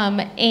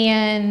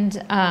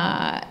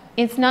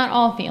 It's not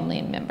all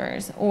family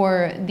members,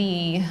 or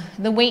the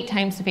wait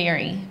times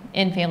vary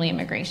in family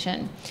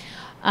immigration.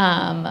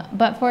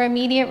 But for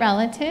immediate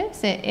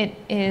relatives, it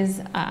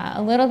is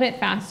a little bit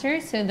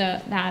faster, so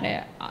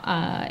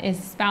that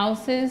is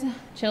spouses,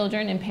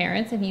 children, and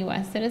parents of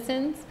US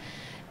citizens,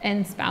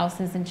 and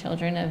spouses and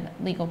children of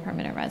legal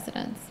permanent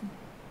residents.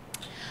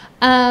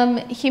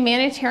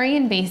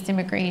 Humanitarian-based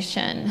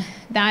immigration,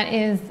 that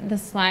is the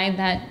slide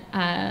that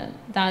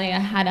Dalia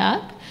had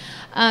up.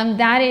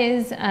 That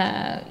is,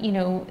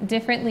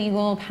 different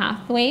legal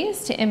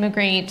pathways to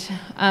immigrate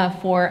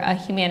for a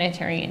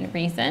humanitarian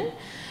reason.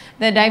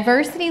 The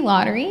diversity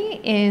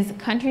lottery is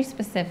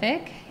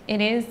country-specific.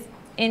 It is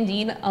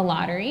indeed a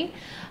lottery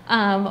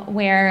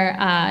where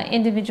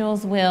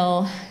individuals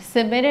will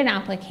submit an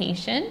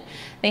application.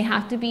 They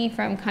have to be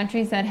from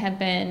countries that have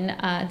been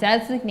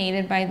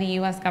designated by the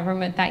US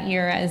government that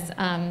year as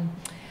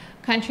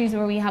countries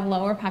where we have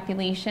lower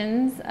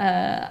populations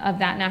of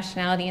that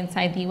nationality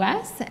inside the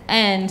US,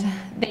 and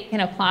they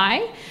can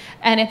apply.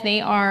 And if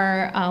they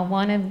are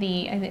one of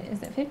the,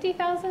 is it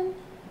 50,000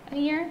 a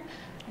year?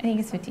 I think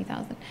it's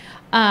 50,000.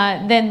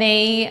 Then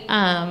they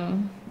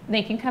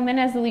can come in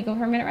as a legal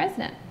permanent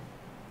resident.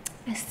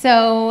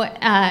 So,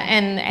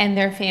 and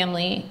their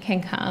family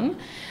can come.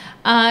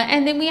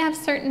 And then we have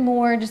certain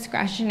more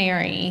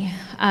discretionary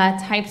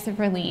types of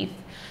relief,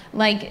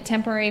 like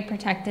temporary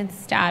protected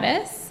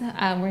status.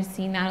 We're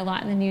seeing that a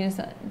lot in the news,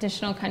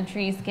 additional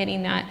countries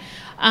getting that.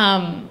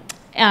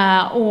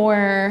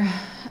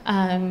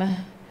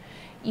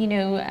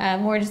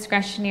 More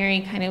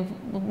discretionary, kind of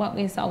what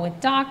we saw with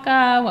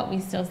DACA, what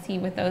we still see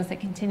with those that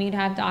continue to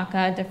have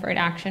DACA, deferred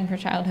action for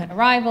childhood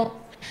arrival,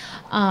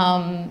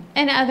 and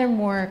other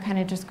more kind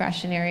of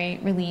discretionary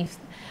relief,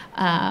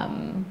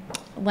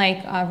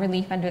 like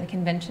relief under the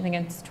Convention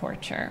Against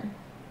Torture.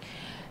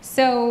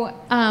 So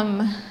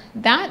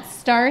that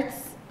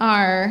starts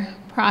our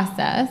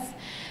process.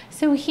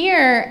 So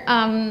here,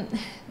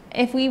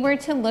 if we were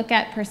to look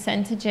at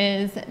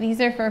percentages, these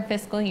are for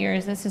fiscal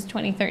years. This is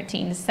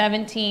 2013 to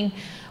 17.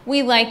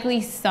 We likely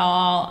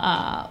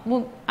saw,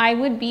 I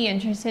would be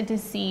interested to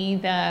see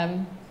the,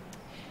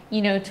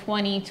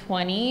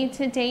 2020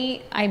 to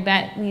date. I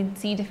bet we'd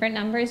see different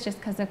numbers just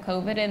because of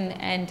COVID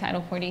and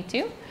Title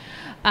 42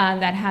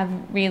 that have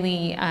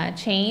really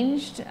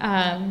changed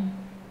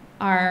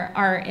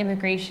our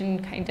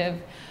immigration kind of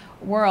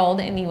world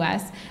in the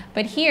US.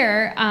 But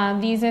here,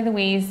 these are the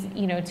ways,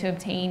 to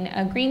obtain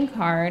a green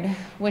card,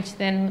 which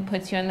then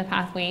puts you on the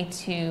pathway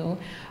to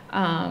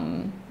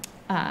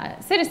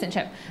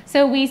citizenship.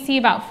 So we see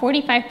about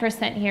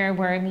 45% here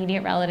were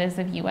immediate relatives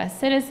of US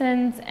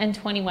citizens, and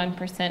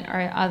 21%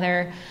 are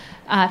other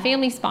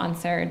family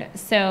sponsored.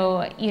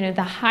 So,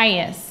 the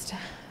highest,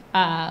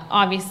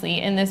 obviously,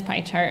 in this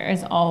pie chart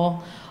is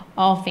all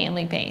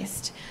family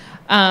based.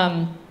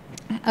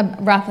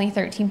 Roughly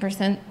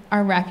 13%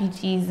 are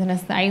refugees and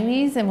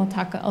asylees, and we'll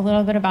talk a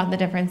little bit about the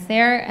difference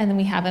there. And then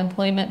we have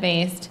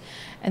employment-based,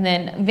 and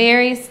then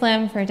very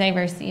slim for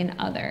diversity and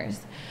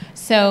others.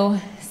 So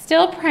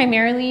still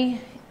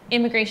primarily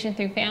immigration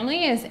through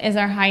family is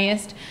our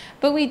highest,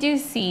 but we do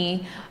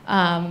see,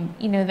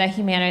 the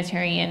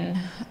humanitarian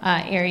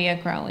area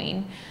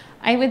growing.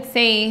 I would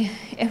say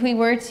if we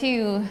were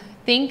to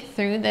think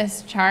through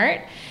this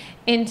chart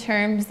in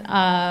terms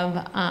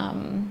of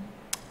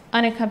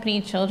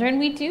unaccompanied children,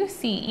 we do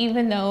see,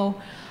 even though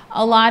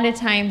a lot of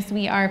times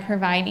we are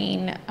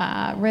providing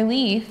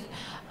relief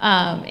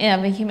of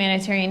a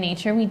humanitarian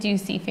nature, we do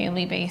see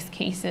family-based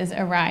cases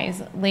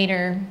arise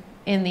later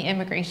in the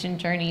immigration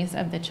journeys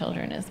of the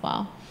children as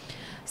well.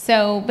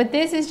 So, but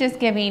this is just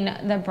giving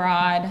the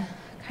broad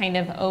kind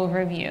of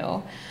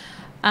overview.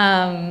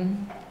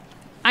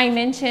 I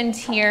mentioned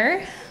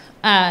here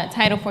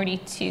Title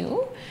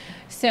 42.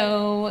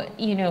 So,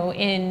 you know,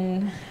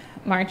 in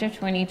March of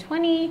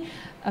 2020,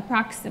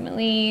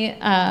 approximately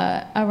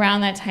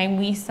around that time,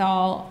 we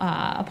saw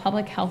a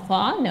public health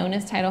law known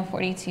as Title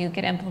 42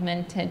 get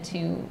implemented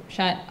to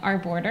shut our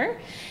border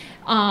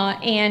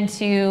and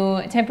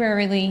to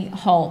temporarily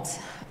halt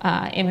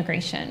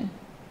immigration.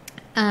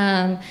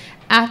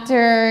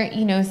 After,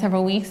 you know,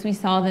 several weeks, we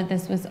saw that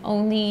this was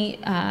only,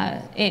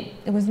 it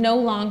was no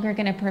longer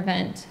going to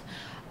prevent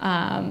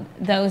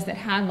those that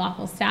had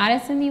lawful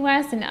status in the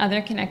U.S. and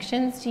other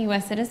connections to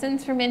U.S.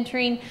 citizens from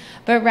entering,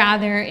 but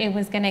rather it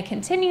was going to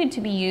continue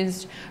to be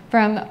used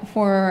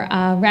for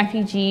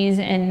refugees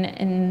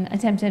and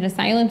attempted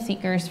asylum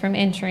seekers from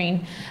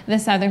entering the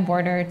southern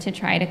border to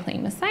try to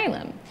claim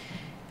asylum.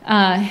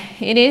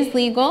 It is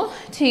legal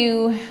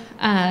to,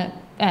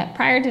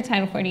 prior to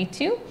Title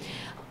 42,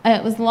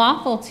 it was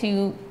lawful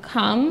to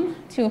come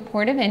to a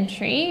port of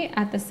entry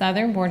at the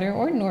southern border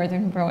or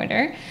northern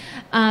border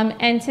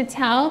and to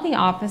tell the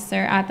officer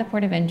at the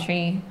port of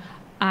entry,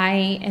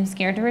 I am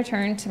scared to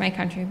return to my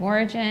country of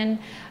origin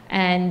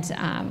and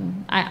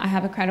I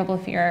have a credible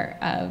fear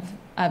of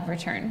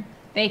return.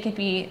 They could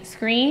be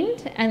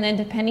screened and then,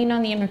 depending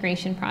on the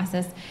immigration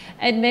process,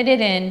 admitted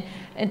in,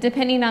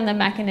 depending on the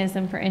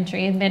mechanism for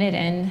entry, admitted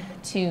in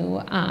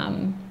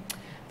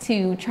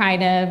to try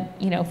to,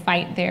 you know,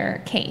 fight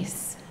their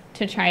case,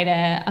 to try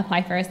to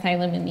apply for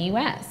asylum in the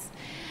U.S.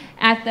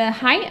 At the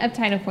height of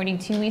Title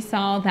 42, we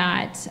saw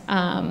that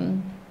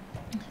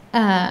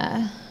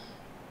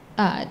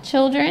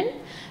children,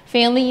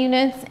 family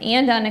units,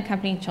 and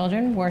unaccompanied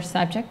children were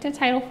subject to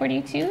Title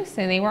 42,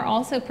 so they were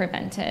also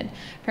prevented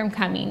from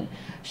coming.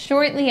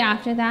 Shortly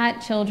after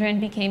that, children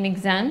became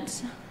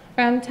exempt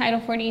from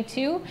Title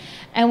 42,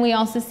 and we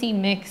also see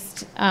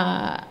mixed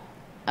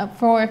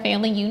for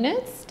family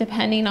units,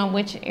 depending on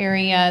which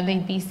area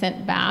they'd be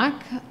sent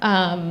back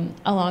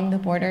along the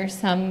border.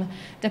 Some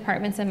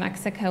departments in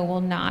Mexico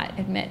will not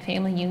admit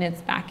family units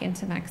back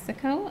into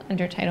Mexico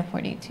under Title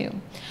 42.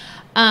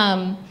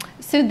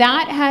 So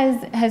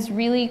that has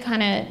really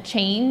kind of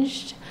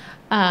changed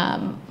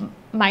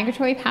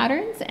migratory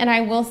patterns, and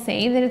I will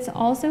say that it's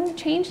also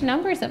changed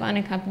numbers of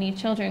unaccompanied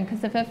children,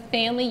 because if a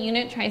family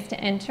unit tries to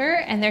enter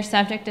and they're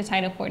subject to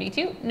Title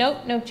 42,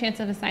 nope, no chance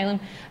of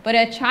asylum, but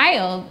a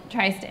child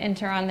tries to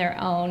enter on their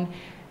own,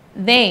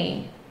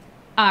 they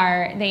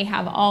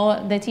have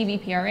all the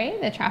TVPRA,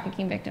 the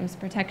Trafficking Victims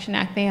Protection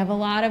Act, they have a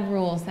lot of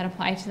rules that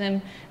apply to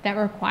them that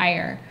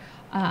require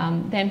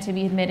them to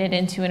be admitted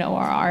into an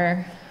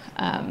ORR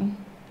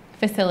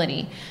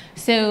facility.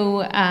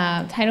 So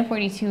Title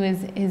 42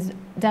 is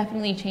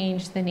definitely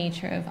changed the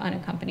nature of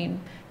unaccompanied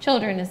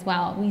children as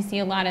well. We see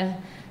a lot of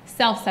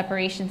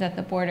self-separations at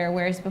the border,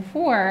 whereas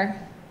before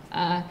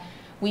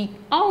we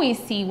always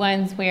see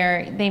ones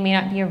where they may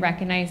not be a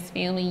recognized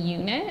family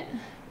unit,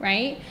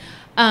 right?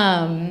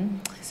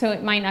 So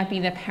it might not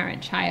be the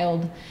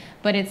parent-child,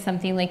 but it's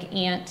something like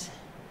aunt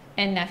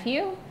and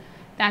nephew.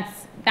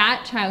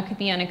 That child could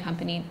be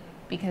unaccompanied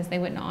because they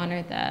wouldn't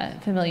honor the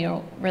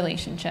familial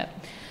relationship.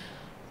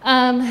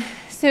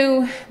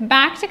 So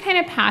back to kind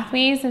of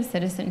pathways of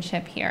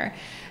citizenship here.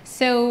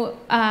 So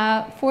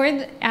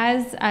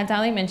as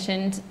Dalia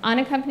mentioned,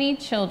 unaccompanied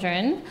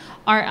children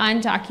are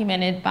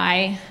undocumented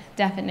by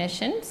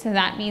definition. So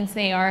that means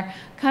they are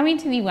coming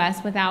to the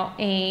U.S. without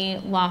a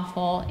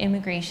lawful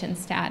immigration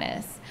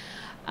status.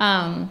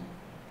 And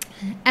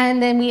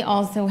then we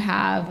also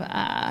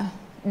have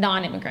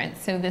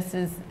non-immigrants. So this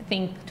is,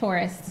 think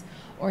tourists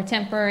or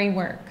temporary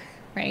work,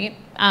 right?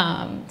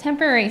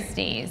 Temporary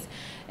stays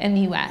in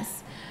the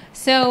U.S.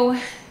 So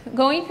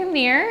going from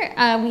there,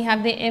 we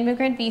have the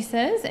immigrant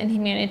visas and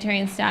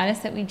humanitarian status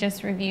that we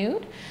just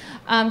reviewed.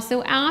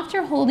 So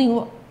after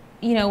holding,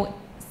 you know,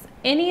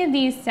 any of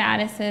these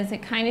statuses,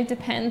 it kind of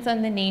depends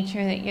on the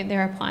nature that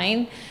they're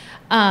applying.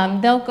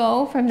 They'll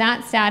go from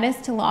that status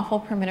to lawful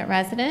permanent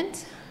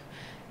resident.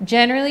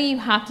 Generally, you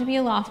have to be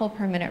a lawful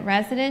permanent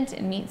resident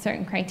and meet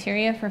certain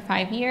criteria for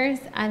 5 years,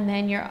 and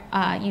then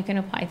you can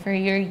apply for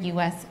your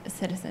U.S.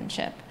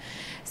 citizenship.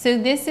 So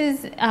this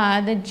is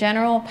the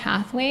general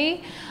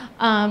pathway.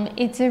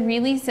 It's a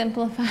really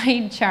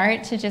simplified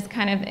chart to just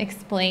kind of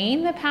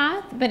explain the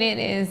path, but it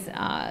is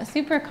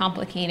super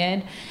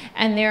complicated,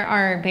 and there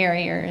are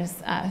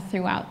barriers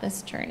throughout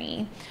this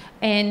journey.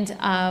 And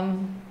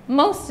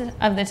most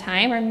of the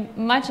time, or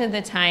much of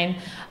the time,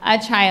 a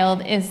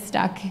child is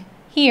stuck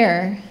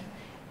here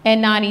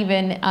and not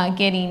even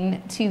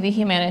getting to the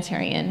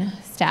humanitarian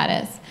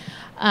status.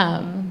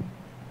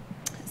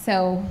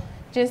 So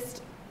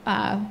just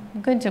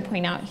good to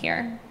point out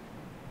here.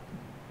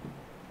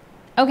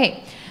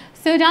 Okay,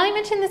 so Dalia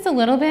mentioned this a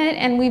little bit,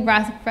 and we've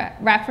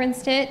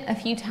referenced it a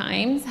few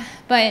times,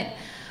 but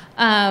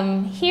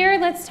here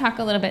let's talk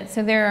a little bit.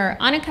 So there are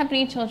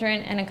unaccompanied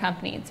children and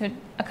accompanied. So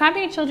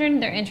accompanied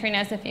children, they're entering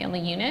as a family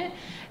unit.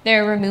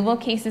 Their removal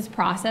case is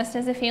processed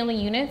as a family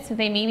unit, so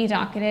they may be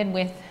docketed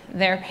with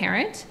their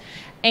parent,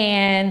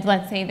 and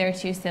let's say they're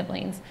 2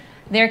 siblings.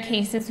 Their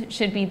cases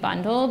should be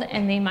bundled,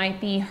 and they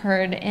might be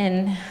heard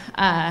in,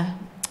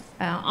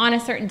 on a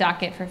certain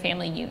docket for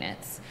family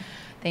units.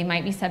 They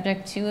might be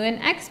subject to an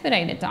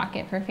expedited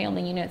docket for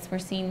family units. We're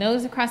seeing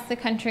those across the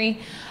country.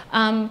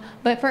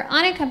 But for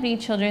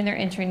unaccompanied children, they're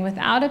entering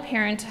without a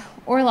parent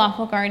or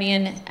lawful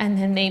guardian, and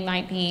then they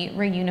might be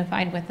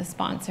reunified with the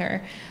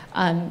sponsor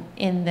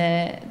in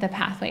the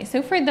pathway.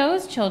 So for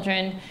those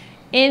children,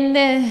 in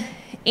the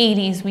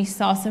 80s, we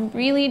saw some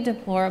really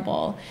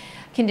deplorable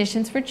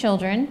conditions for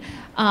children.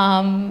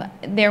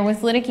 There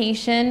was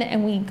litigation,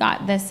 and we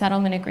got this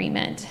settlement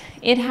agreement.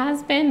 It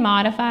has been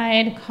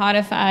modified,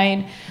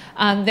 codified.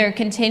 There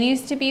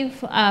continues to be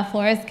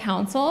Flores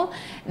Council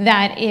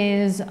that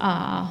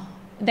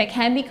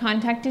can be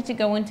contacted to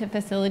go into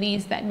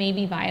facilities that may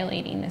be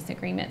violating this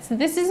agreement. So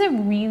this is a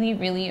really,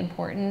 really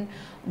important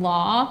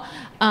law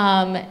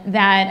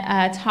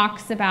that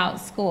talks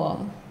about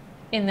school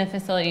in the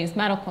facilities,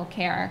 medical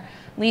care,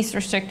 least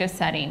restrictive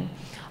setting.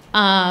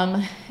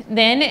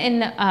 Then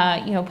in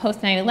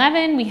post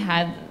 9/11, we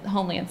had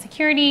Homeland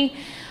Security,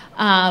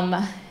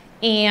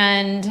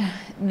 and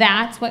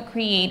that's what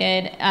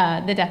created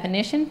the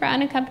definition for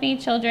unaccompanied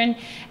children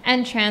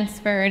and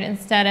transferred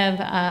instead of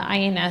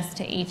INS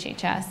to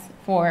HHS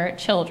for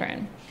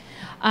children.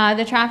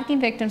 The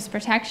Trafficking Victims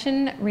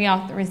Protection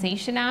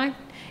Reauthorization Act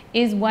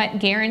is what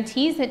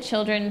guarantees that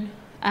children,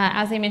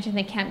 as I mentioned,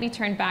 they can't be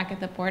turned back at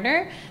the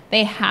border.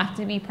 They have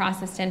to be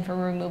processed in for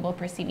removal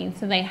proceedings.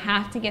 So they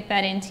have to get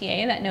that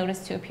NTA, that notice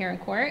to appear in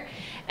court,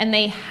 and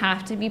they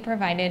have to be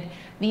provided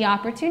the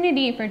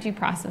opportunity for due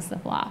process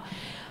of law,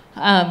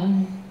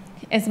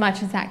 as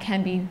much as that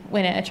can be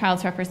when a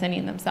child's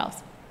representing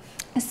themselves.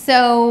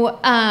 So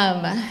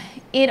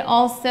it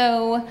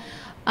also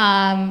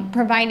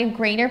provided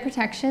greater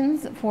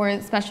protections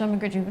for special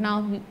immigrant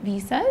juvenile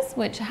visas,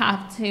 which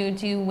have to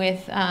do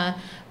with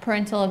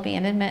parental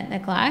abandonment,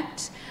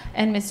 neglect,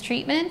 and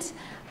mistreatment.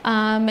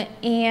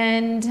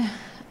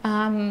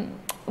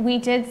 We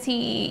did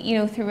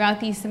see, throughout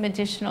these some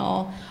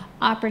additional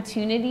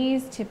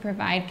opportunities to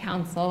provide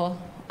counsel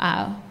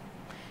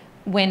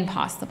when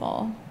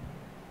possible.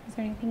 Is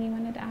there anything you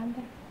wanted to add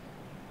there?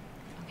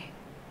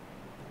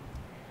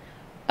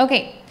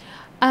 Okay.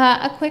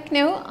 A quick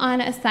note on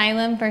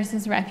asylum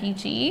versus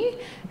refugee.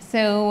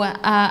 So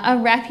a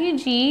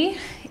refugee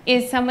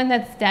is someone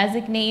that's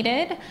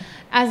designated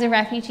as a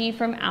refugee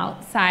from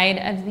outside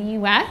of the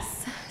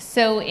US.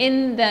 So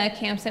in the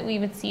camps that we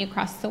would see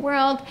across the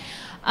world,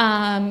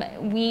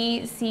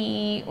 we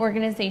see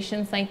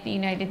organizations like the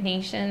United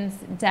Nations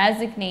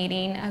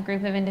designating a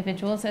group of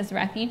individuals as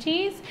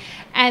refugees,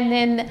 and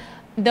then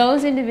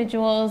those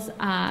individuals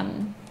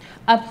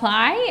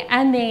apply,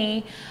 and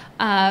they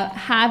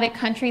have a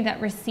country that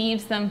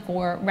receives them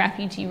for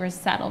refugee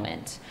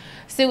resettlement.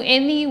 So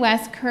in the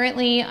US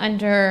currently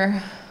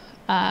under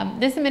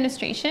this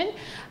administration,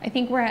 I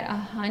think we're at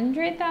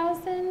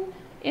 100,000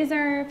 is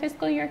our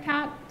fiscal year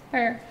cap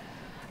for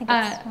I think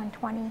it's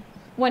 120.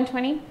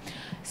 120.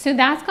 So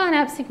that's gone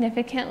up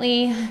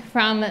significantly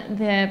from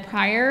the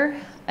prior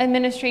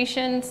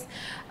administrations,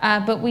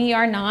 but we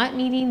are not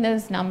meeting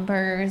those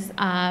numbers.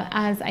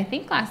 As I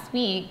think last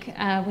week,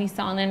 we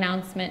saw an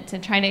announcement to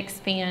try to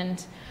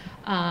expand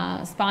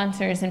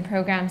sponsors and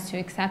programs to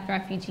accept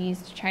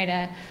refugees to try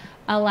to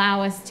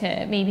allow us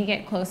to maybe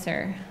get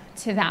closer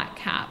to that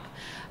cap.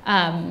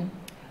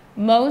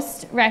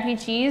 Most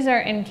refugees are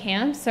in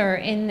camps or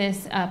in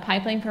this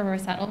pipeline for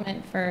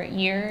resettlement for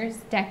years,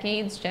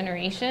 decades,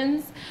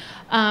 generations,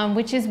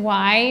 which is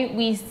why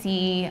we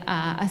see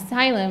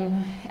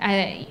asylum,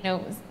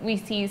 we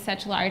see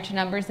such large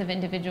numbers of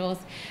individuals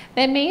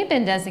that may have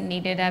been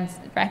designated as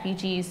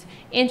refugees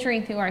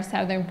entering through our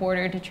southern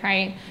border to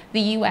try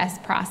the US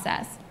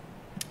process.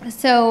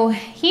 So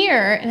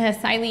here, an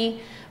asylee,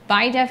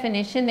 by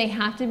definition, they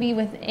have to be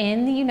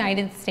within the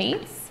United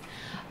States.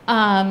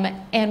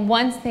 And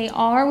once they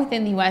are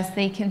within the US,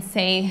 they can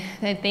say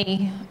that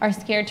they are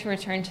scared to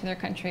return to their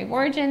country of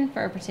origin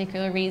for a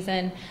particular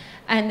reason,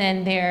 and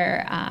then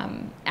their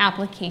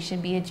application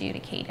be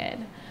adjudicated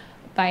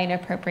by an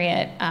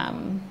appropriate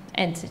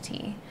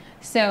entity.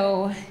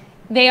 So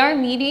they are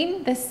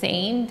meeting the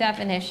same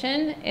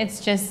definition,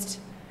 it's just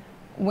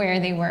where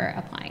they were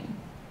applying.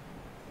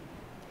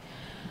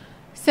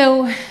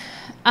 So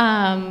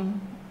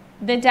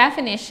the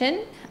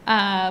definition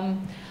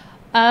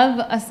of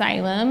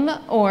asylum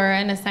or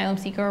an asylum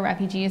seeker or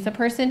refugee is a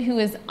person who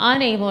is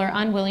unable or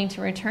unwilling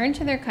to return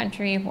to their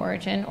country of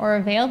origin or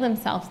avail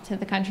themselves to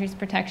the country's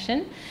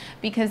protection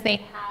because they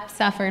have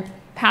suffered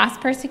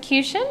past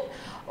persecution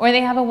or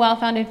they have a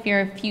well-founded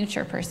fear of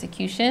future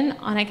persecution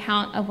on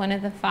account of one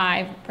of the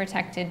 5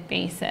 protected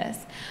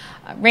bases: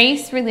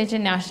 race,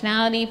 religion,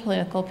 nationality,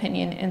 political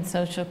opinion, and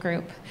social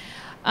group.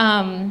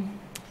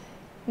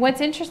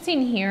 What's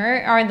interesting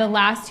here are the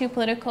last two,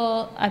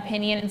 political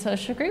opinion and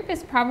social group,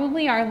 is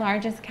probably our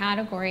largest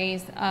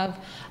categories of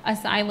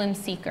asylum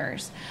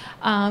seekers.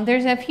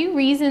 There's a few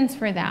reasons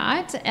for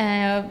that,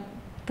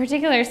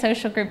 particular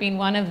social group being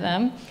one of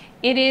them.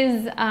 It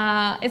is,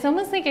 it's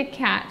almost like a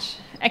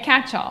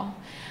catch-all.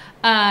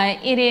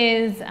 It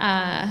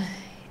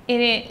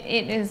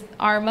is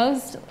our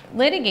most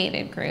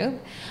litigated group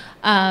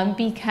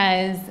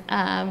because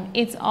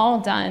it's all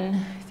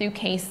done through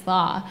case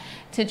law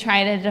to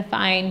try to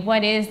define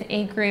what is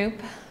a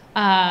group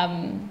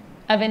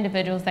of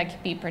individuals that can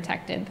be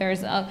protected.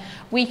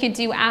 We could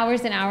do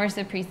hours and hours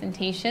of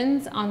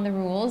presentations on the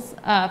rules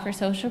for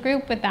social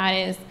group, but that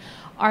is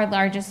our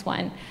largest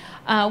one.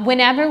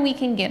 Whenever we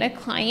can get a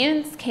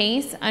client's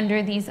case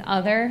under these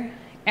other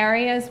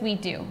areas, we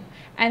do.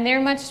 And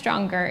they're much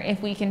stronger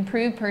if we can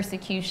prove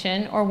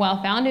persecution or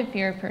well-founded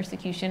fear of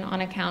persecution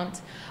on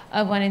account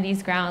of one of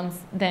these grounds,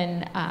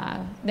 then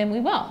we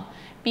will.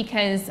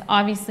 Because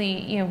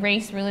obviously,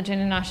 race, religion,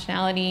 and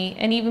nationality,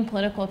 and even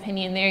political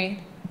opinion,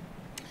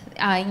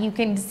 you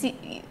can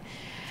see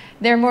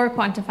they're more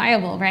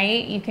quantifiable,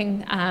 right? You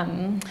can,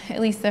 at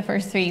least the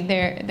first three,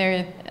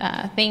 they're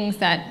things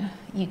that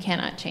you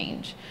cannot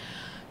change.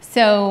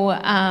 So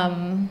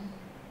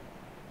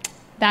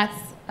that's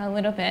a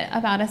little bit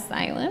about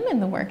asylum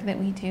and the work that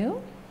we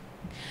do.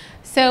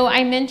 So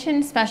I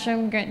mentioned special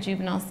immigrant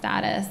juvenile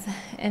status,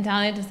 and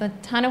Dalia does a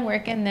ton of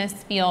work in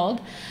this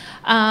field.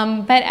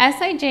 But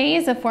SIJ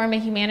is a form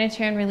of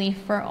humanitarian relief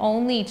for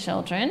only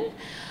children.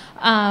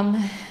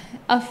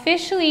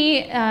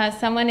 Officially,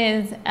 someone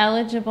is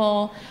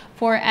eligible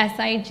for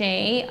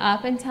SIJ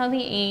up until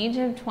the age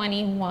of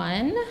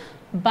 21,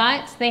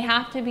 but they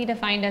have to be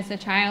defined as a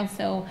child.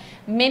 So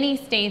many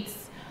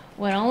states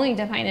would only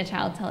define a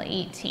child till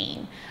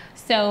 18.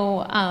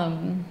 So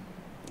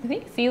I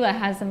think Sela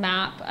has a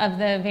map of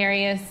the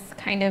various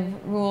kind of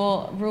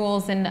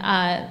rules and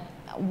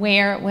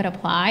where it would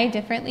apply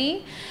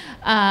differently.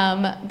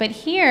 But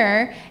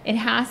here, it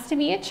has to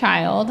be a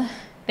child.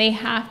 They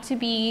have to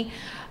be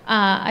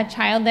a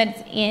child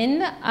that's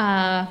in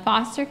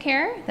foster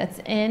care, that's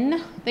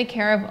in the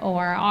care of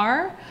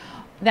ORR,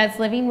 that's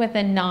living with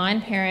a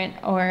non-parent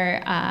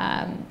or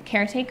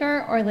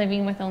caretaker, or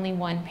living with only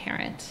one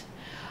parent.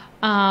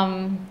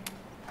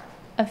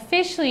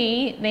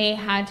 Officially, they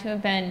had to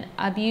have been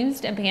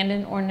abused,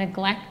 abandoned, or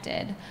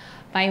neglected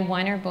by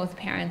one or both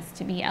parents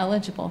to be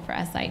eligible for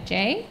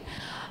SIJ.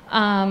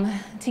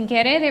 To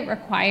get it, it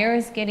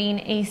requires getting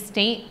a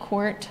state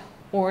court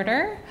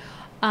order,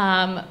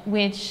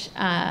 which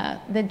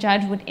the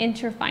judge would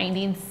enter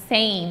findings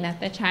saying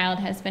that the child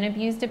has been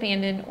abused,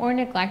 abandoned, or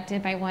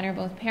neglected by one or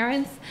both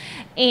parents,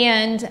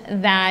 and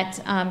that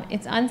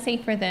it's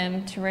unsafe for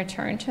them to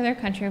return to their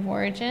country of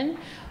origin.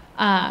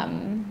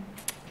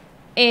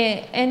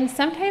 And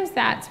sometimes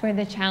that's where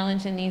the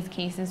challenge in these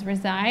cases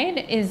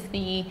reside, is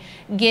the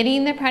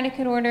getting the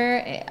predicate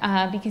order,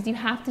 because you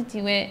have to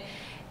do it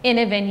in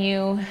a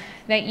venue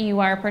that you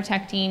are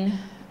protecting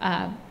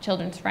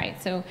children's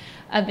rights. So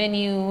a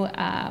venue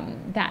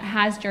that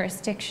has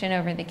jurisdiction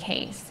over the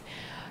case.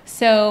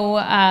 So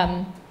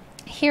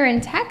here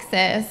in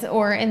Texas,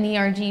 or in the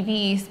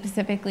RGV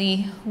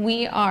specifically,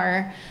 we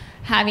are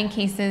having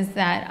cases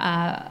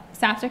that,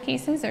 SAFTA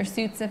cases, or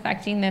suits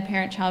affecting the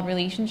parent-child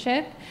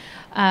relationship.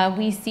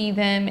 We see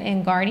them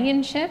in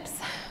guardianships.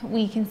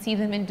 We can see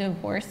them in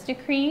divorce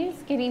decrees,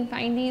 getting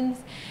findings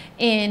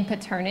in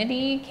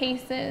paternity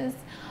cases.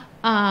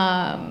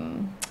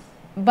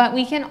 But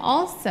we can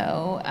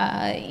also,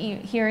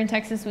 here in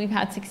Texas, we've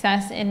had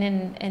success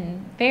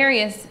in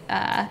various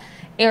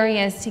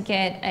areas to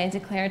get a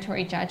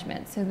declaratory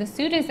judgment. So the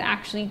suit is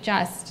actually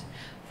just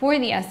for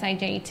the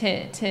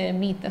SIJ to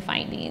meet the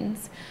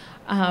findings.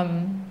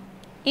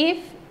 If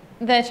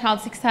the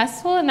child's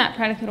successful in that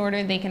predicate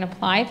order, they can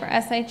apply for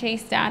SIJ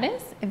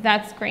status. If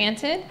that's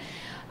granted,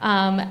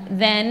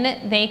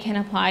 then they can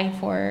apply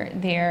for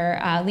their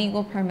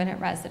legal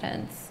permanent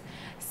residence.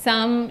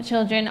 Some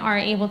children are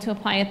able to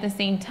apply at the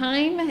same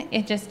time.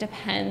 It just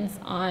depends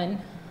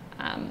on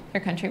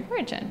their country of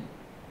origin.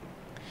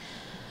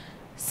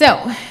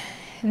 So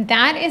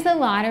that is a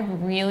lot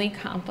of really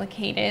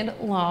complicated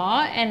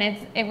law, and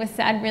it was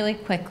said really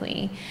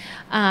quickly.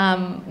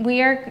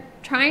 We are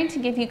trying to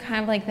give you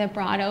kind of like the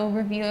broad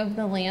overview of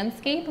the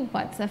landscape of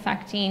what's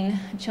affecting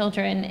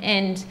children,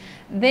 and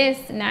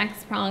this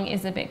next prong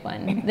is a big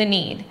one, the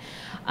need.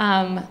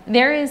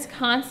 There is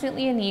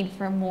constantly a need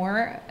for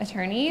more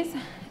attorneys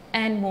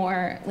and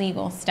more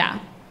legal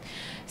staff.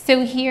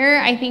 So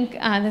here, I think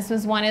this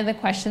was one of the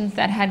questions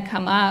that had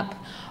come up,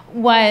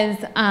 was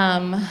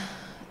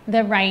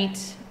the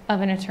right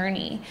of an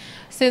attorney.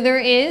 So there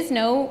is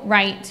no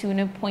right to an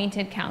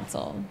appointed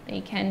counsel. They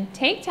can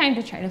take time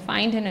to try to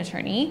find an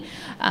attorney,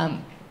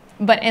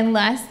 but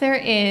unless there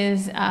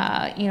is, there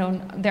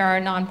are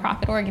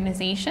nonprofit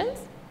organizations,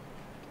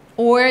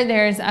 or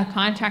there's a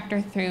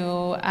contractor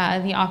through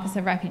the Office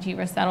of Refugee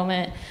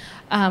Resettlement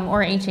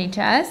or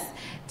HHS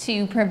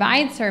to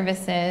provide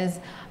services,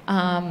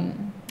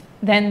 then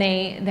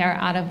they're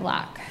out of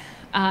luck.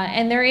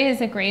 And there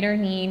is a greater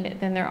need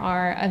than there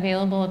are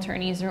available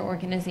attorneys or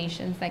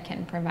organizations that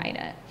can provide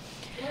it.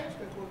 Can I ask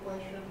a quick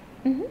question?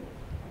 Mm-hmm.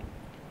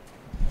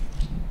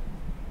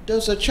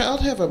 Does a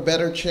child have a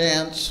better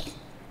chance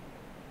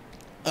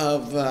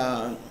of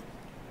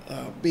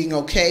being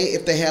okay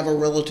if they have a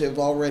relative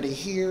already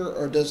here,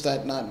 or does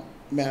that not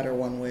matter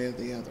one way or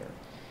the other?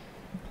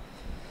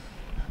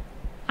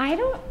 I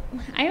don't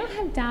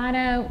have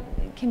data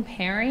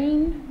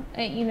comparing,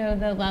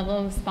 the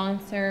level of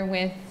sponsor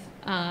with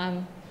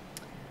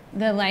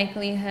the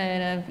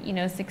likelihood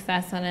of,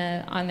 success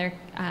on their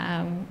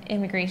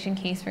immigration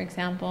case, for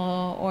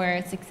example,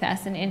 or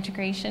success in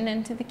integration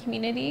into the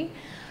community.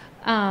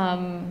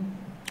 I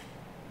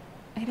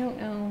don't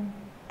know.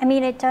 I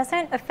mean, it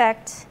doesn't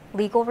affect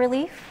legal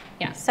relief.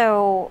 Yeah.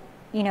 So,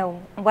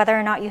 whether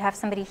or not you have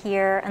somebody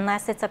here,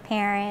 unless it's a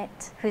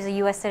parent who's a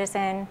U.S.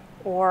 citizen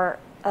or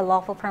a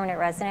lawful permanent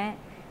resident,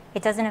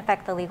 it doesn't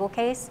affect the legal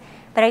case.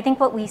 But I think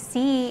what we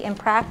see in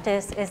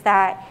practice is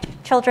that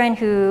children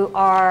who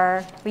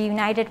are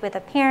reunited with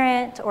a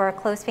parent or a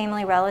close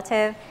family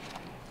relative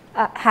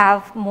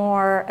have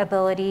more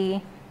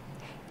ability.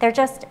 They're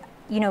just,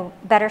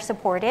 better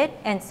supported,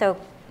 and so,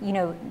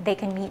 they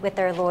can meet with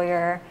their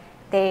lawyer.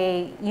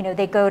 They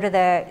go to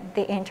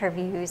the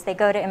interviews. They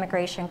go to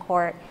immigration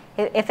court.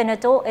 If an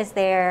adult is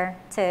there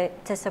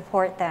to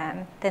support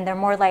them, then they're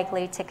more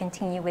likely to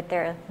continue with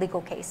their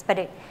legal case. But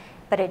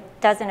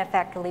it doesn't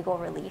affect legal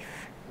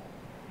relief.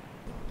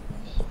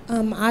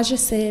 Aja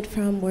Sid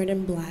from Word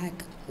in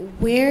Black.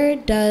 Where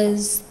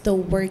does the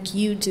work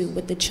you do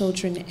with the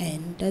children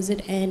end? Does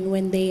it end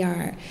when they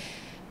are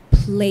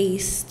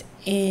placed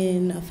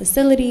in a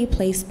facility,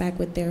 placed back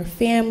with their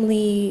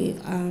family,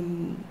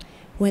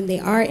 when they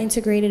are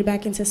integrated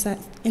back into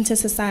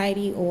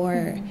society,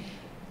 or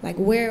like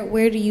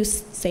where do you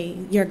say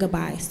your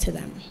goodbyes to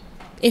them,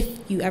 if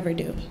you ever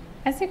do?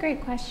 That's a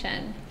great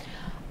question.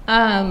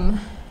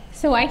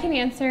 So I can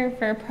answer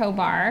for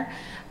ProBAR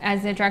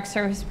as a direct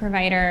service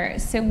provider.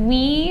 So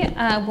we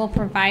will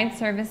provide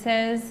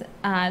services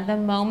the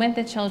moment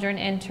the children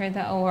enter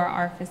the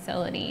ORR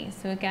facility.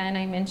 So again,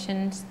 I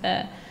mentioned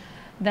the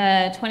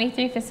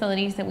 23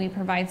 facilities that we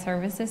provide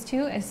services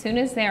to. As soon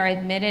as they are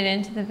admitted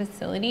into the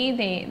facility,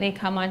 they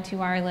come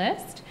onto our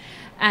list,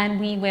 and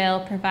we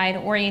will provide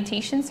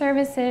orientation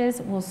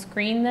services, we'll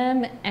screen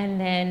them, and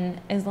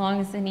then as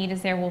long as the need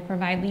is there, we'll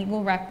provide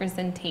legal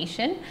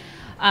representation,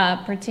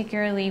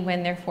 particularly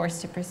when they're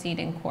forced to proceed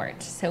in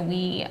court. So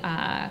we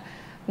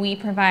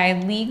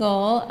provide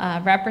legal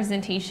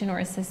representation or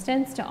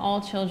assistance to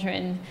all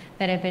children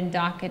that have been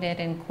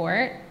docketed in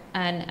court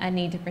and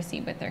need to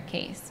proceed with their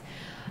case.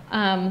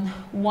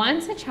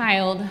 Once a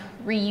child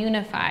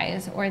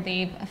reunifies or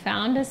they've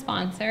found a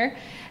sponsor,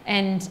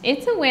 and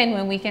it's a win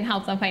when we can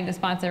help them find a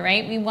sponsor,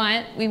 right? We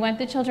want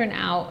the children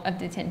out of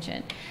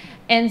detention.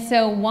 And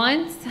so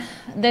once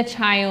the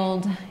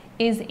child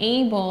is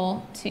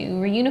able to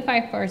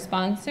reunify for a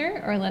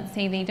sponsor, or let's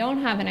say they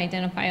don't have an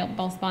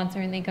identifiable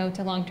sponsor and they go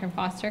to long-term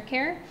foster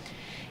care,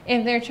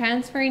 if they're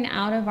transferring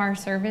out of our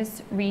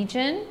service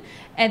region,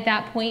 at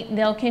that point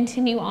they'll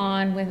continue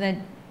on with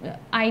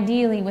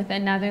ideally with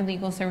another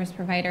legal service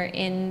provider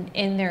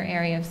in their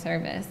area of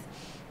service.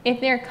 If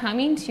they're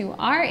coming to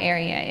our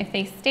area, if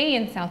they stay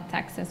in South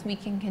Texas, we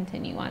can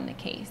continue on the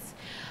case.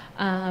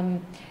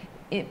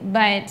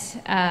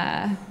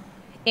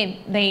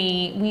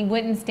 We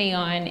wouldn't stay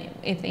on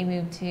if they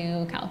moved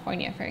to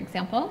California, for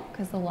example,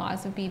 because the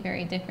laws would be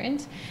very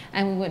different,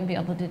 and we wouldn't be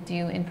able to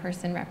do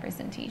in-person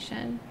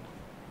representation.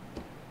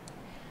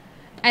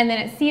 And then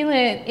at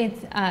SELA,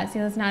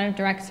 SELA's not a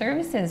direct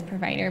services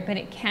provider, but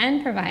it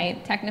can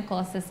provide technical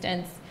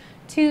assistance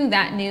to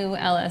that new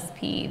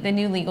LSP, the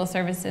new legal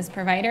services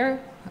provider,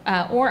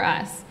 or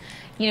us,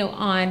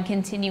 on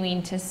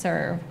continuing to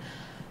serve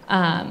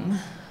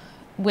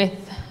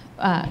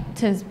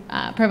to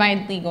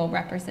provide legal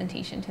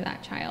representation to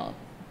that child.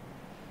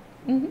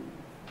 Mm-hmm.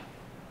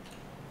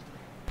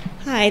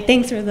 Hi,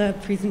 thanks for the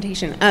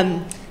presentation.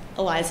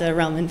 Eliza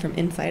Relman from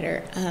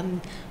Insider.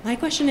 My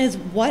question is,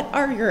 what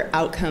are your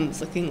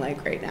outcomes looking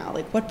like right now?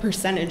 Like, what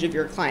percentage of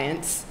your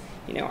clients,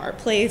 are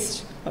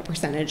placed? What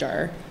percentage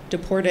are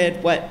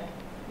deported? What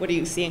are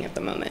you seeing at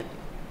the moment?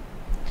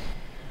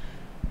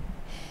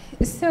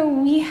 So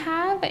we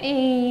have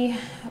a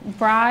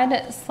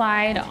broad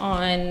slide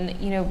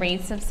on,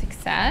 rates of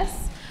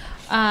success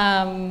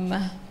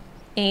and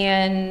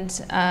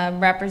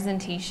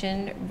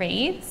representation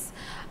rates.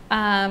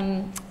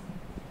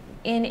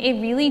 And it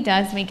really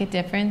does make a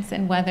difference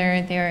in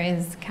whether there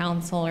is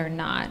counsel or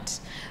not.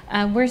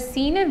 We're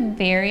seeing a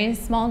very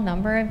small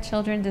number of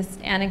children just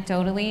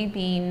anecdotally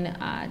being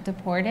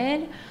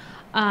deported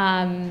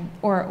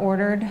or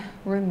ordered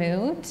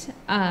removed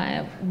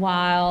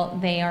while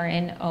they are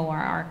in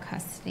ORR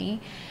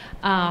custody.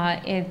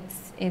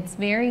 It's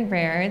very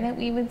rare that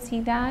we would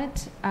see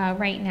that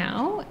right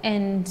now,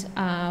 and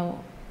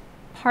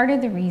part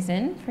of the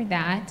reason for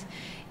that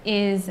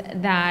is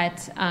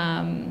that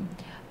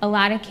a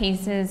lot of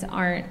cases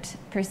aren't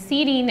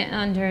proceeding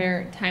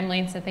under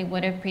timelines that they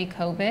would have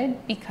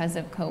pre-COVID because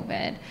of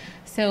COVID.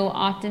 So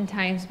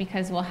oftentimes,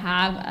 because we'll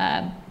have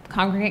a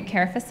congregate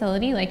care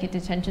facility like a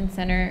detention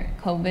center,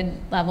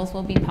 COVID levels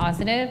will be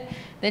positive,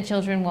 the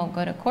children won't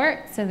go to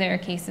court, so their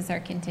cases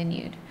are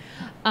continued.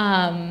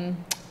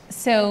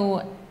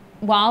 So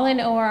while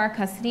in ORR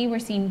custody, we're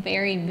seeing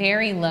very,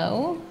 very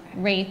low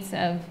rates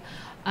of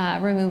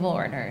removal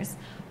orders.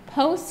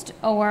 Post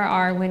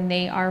ORR, when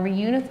they are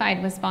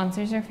reunified with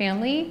sponsors or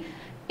family,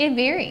 it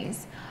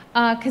varies.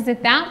 Because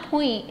at that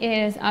point,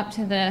 it is up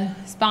to the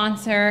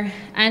sponsor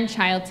and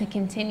child to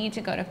continue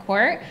to go to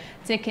court,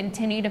 to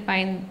continue to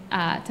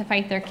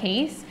fight their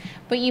case.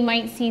 But you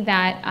might see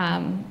that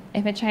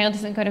if a child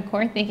doesn't go to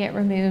court, they get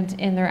removed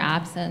in their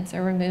absence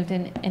or removed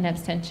in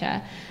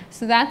absentia.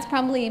 So that's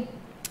probably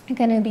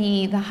going to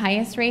be the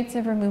highest rates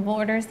of removal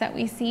orders that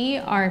we see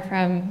are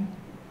from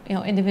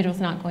individuals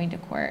not going to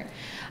court.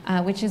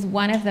 Which is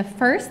one of the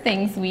first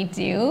things we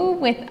do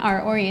with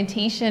our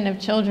orientation of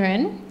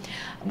children.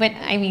 But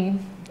I mean,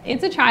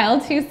 it's a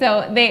child too,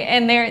 so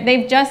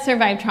they've just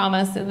survived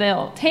trauma, so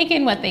they'll take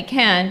in what they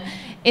can.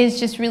 Is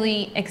just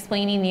really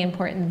explaining the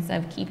importance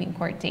of keeping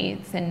court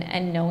dates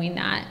and knowing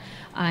that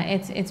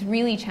it's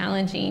really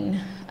challenging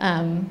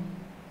to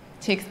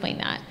explain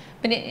that.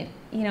 But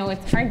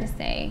it's hard to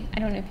say. I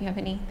don't know if you have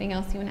anything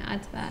else you want to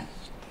add to that.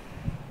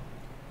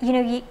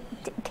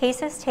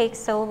 Cases take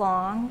so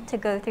long to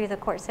go through the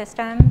court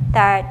system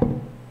that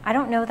I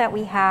don't know that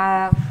we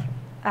have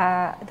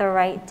the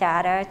right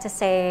data to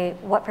say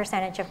what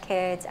percentage of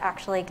kids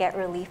actually get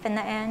relief in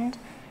the end.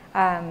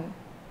 And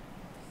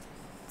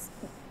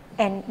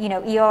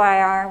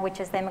EOIR, which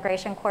is the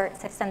immigration court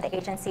system, the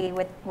agency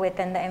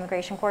within the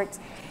immigration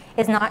courts,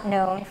 is not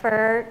known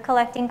for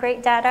collecting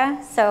great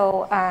data.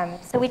 So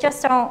we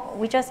just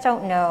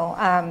don't know.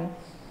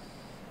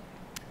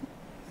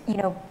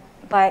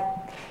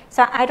 But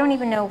so I don't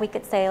even know if we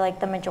could say like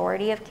the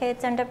majority of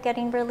kids end up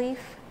getting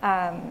relief.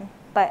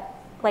 But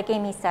like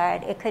Aimee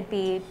said, it could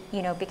be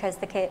because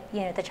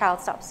the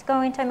child stops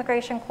going to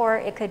immigration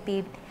court. It could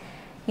be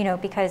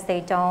because they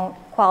don't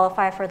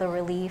qualify for the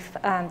relief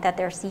that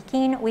they're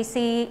seeking. We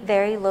see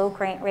very low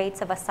grant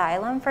rates of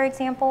asylum, for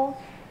example,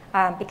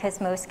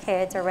 because most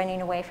kids are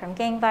running away from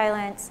gang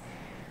violence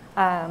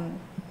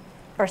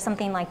or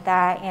something like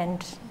that.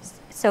 And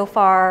so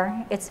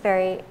far, it's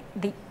very,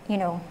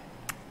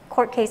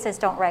 court cases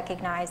don't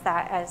recognize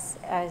that as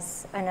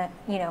a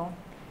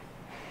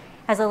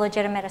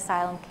legitimate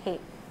asylum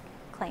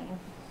claim.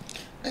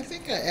 I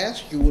think I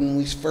asked you when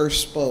we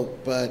first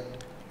spoke, but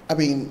I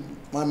mean,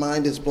 my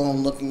mind is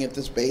blown looking at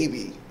this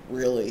baby,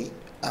 really.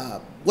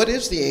 What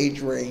is the age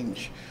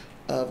range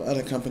of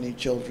unaccompanied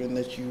children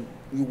that you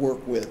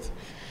work with?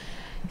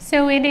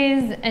 So it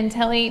is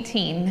until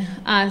 18.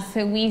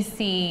 So we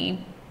see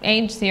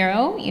age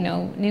 0,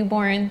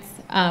 newborns,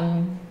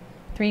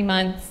 3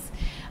 months,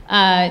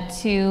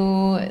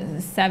 to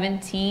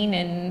 17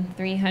 and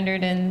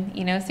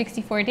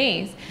 364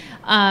 days.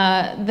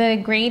 The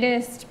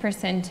greatest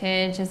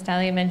percentage, as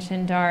Dalia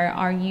mentioned,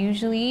 are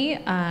usually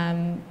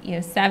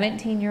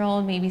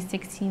 17-year-old, maybe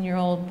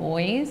 16-year-old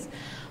boys.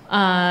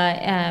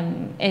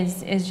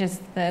 Is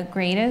just the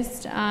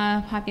greatest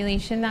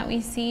population that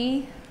we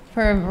see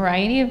for a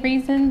variety of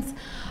reasons.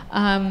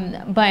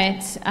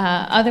 But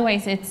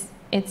otherwise, it's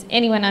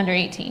anyone under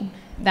 18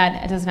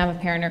 that doesn't have a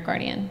parent or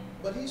guardian.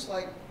 But he's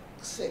like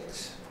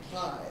 6,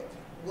 5.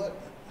 What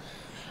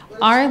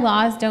our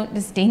laws don't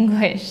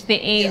distinguish the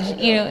age,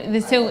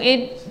 so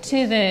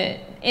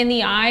in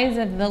the eyes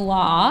of the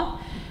law,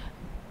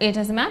 it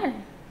doesn't matter.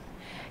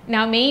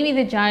 Now maybe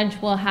the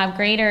judge will have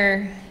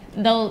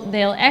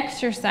they'll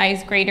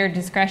exercise greater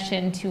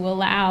discretion to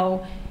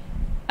allow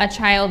a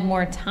child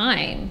more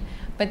time,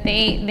 but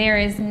there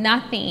is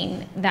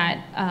nothing that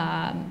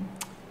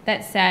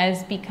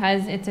says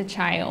because it's a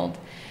child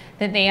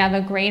that they have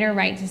a greater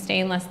right to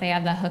stay unless they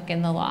have the hook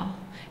in the law.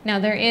 Now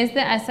there is the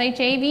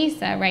SIJ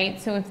visa, right?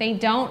 So if they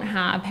don't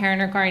have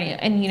parent or guardian,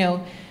 and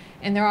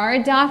there are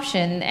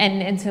adoption,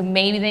 and so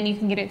maybe then you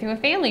can get it through a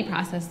family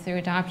process through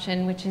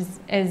adoption, which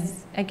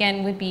is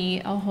again would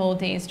be a whole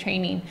day's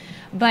training.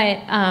 But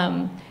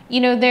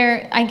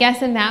I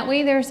guess in that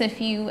way there's a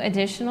few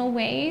additional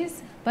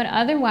ways, but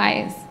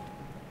otherwise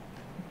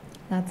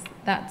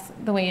that's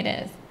the way it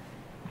is.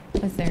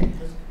 Was there?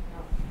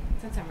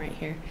 Since I'm right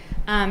here.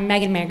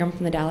 Megan Mangrum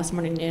from the Dallas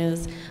Morning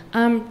News.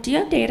 Do you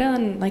have data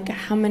on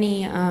how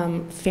many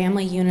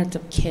family units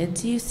of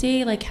kids you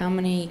see? Like how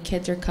many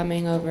kids are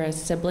coming over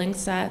as sibling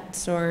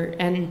sets,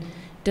 and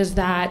do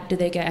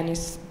they get any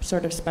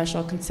sort of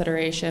special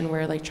consideration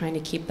where trying to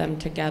keep them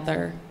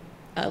together,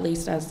 at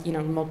least as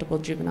multiple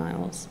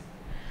juveniles?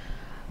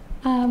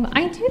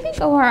 I do think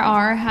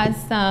ORR has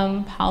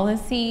some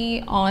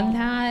policy on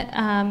that,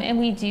 and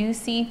we do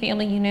see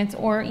family units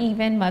or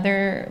even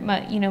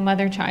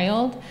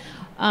mother-child.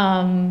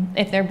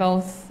 If they're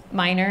both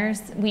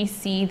minors, we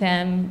see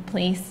them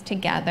placed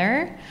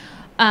together.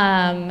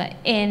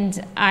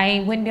 And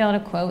I wouldn't be able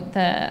to quote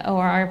the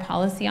ORR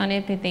policy on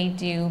it, but they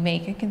do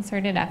make a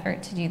concerted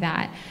effort to do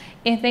that.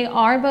 If they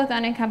are both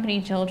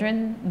unaccompanied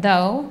children,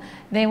 though,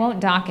 they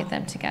won't docket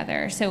them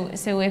together. So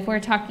if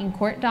we're talking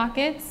court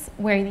dockets,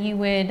 where you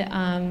would,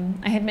 I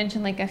had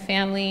mentioned like a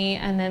family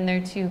and then their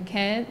 2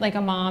 kids, like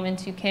a mom and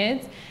 2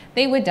 kids,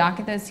 they would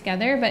docket those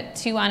together, but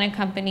 2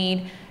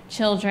 unaccompanied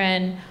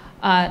children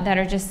that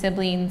are just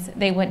siblings,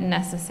 they wouldn't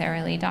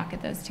necessarily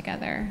docket those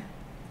together.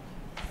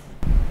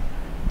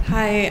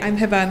 Hi, I'm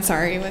Hiba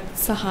Ansari with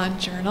Sahan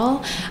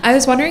Journal. I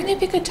was wondering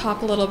if you could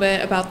talk a little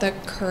bit about the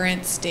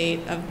current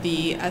state of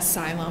the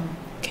asylum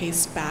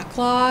case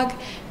backlog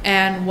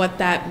and what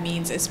that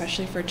means,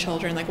 especially for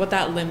children, like what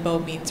that limbo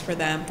means for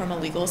them from a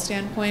legal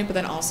standpoint, but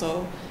then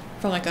also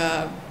from like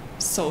a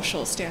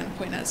social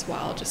standpoint as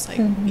well, just like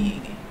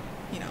being,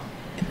 you know,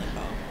 in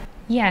limbo.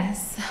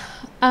 Yes.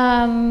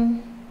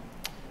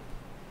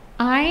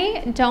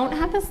 I don't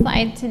have a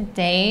slide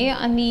today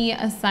on the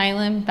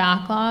asylum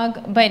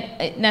backlog, but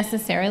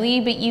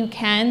you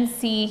can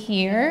see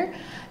here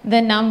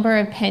the number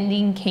of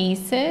pending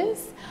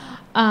cases,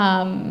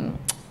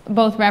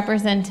 both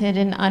represented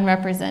and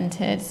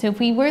unrepresented. So if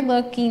we were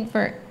looking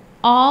for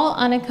all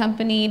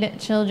unaccompanied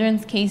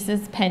children's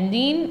cases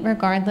pending,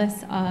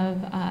 regardless of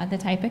the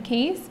type of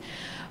case,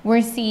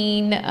 we're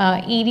seeing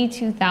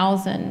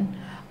 82,000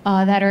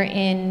 that are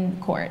in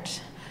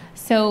court.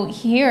 So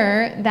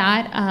here,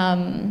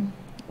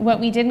 what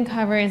we didn't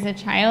cover is a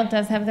child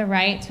does have the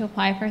right to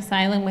apply for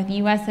asylum with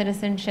U.S.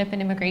 Citizenship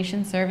and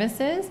Immigration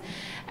Services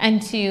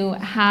and to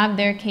have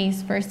their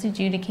case first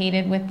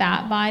adjudicated with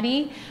that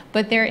body,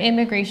 but their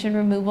immigration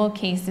removal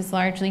case is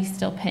largely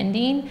still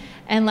pending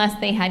unless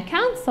they had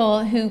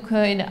counsel who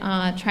could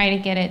try to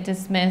get it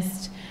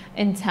dismissed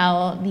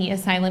until the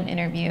asylum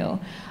interview.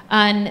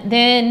 And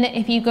then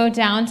if you go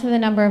down to the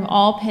number of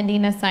all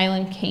pending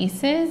asylum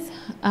cases,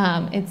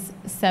 it's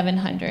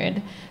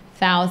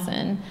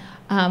 700,000.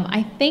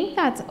 I think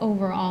that's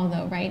overall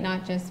though, right?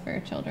 Not just for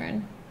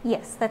children.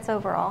 Yes, that's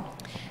overall.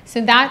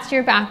 So that's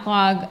your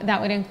backlog.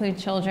 That would include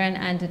children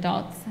and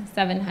adults,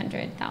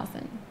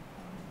 700,000.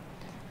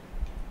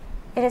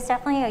 It is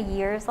definitely a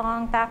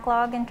years-long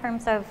backlog in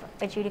terms of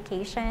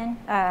adjudication.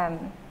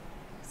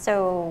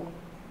 So,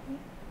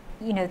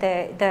 you know,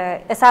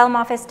 the asylum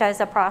office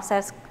does a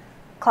process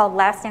called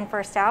last in,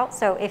 first out.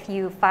 So if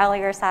you file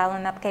your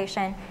asylum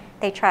application,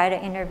 they try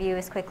to interview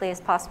as quickly as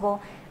possible.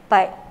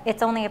 But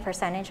it's only a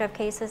percentage of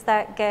cases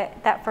that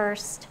get that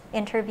first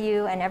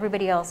interview, and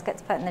everybody else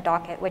gets put in the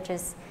docket, which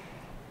is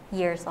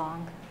years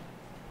long.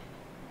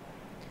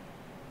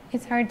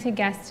 It's hard to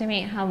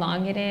guesstimate how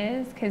long it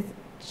is because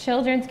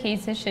children's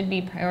cases should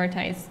be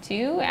prioritized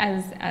too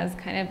as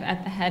kind of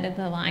at the head of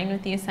the line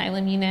with the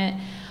asylum unit.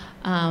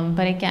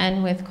 But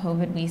again, with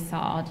COVID, we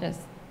saw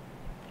just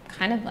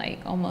kind of like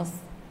almost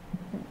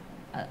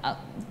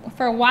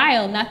for a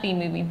while, nothing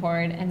moving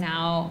forward, and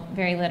now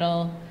very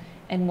little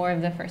and more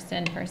of the first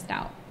in, first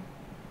out.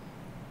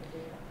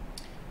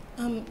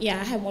 Yeah,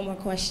 I have one more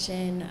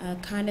question,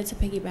 kind of to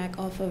piggyback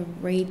off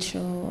of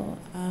Rachel.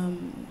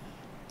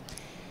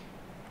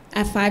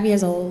 At 5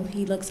 years old,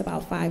 he looks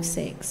about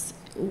 5'6".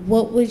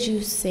 What would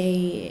you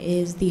say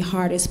is the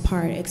hardest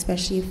part,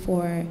 especially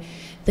for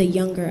the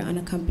younger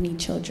unaccompanied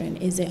children?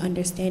 Is it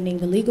understanding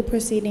the legal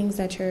proceedings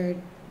that you're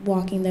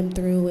walking them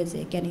through? Is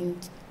it getting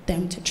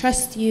them to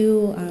trust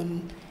you?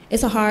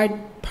 It's a hard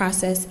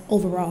process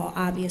overall,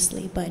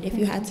 obviously, but if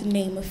you had to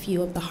name a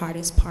few of the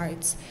hardest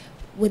parts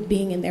with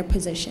being in their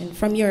position,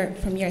 from your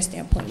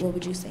standpoint, what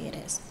would you say it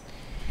is?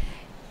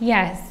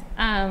 Yes,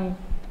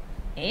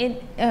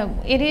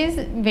 it is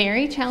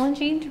very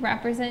challenging to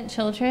represent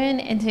children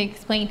and to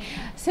explain.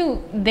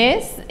 So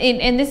this,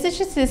 and this is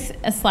just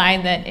a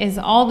slide that is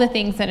all the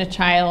things that a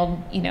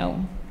child, you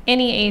know,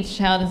 any age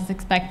child is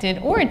expected,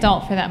 or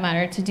adult for that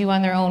matter, to do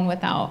on their own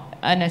without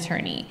an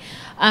attorney.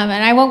 And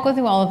I won't go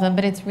through all of them,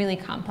 but it's really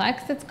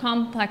complex. It's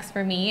complex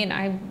for me, and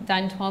I've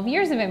done 12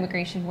 years of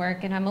immigration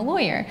work, and I'm a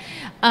lawyer.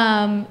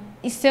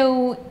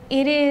 So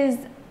it is,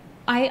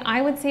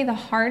 I would say the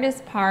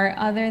hardest part,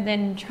 other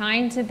than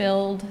trying to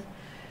build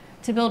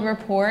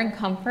rapport and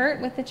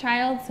comfort with the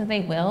child so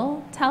they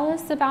will tell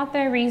us about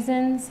their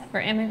reasons for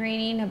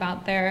immigrating,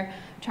 about their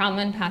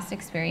trauma and past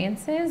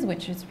experiences,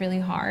 which is really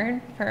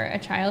hard for a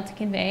child to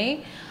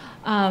convey.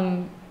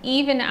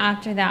 Even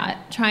after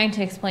that, trying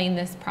to explain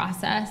this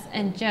process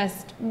and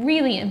just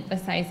really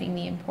emphasizing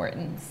the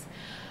importance.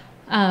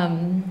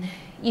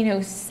 You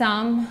know,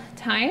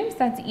 sometimes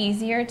that's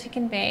easier to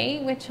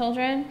convey with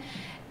children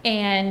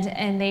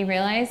and they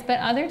realize, but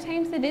other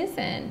times it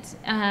isn't.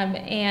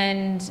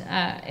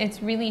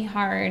 It's really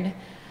hard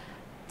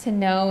to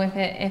know if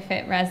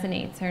it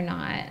resonates or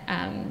not,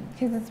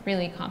 because it's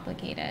really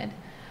complicated.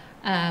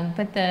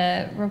 But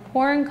the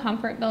rapport and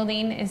comfort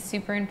building is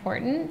super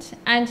important,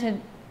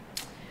 and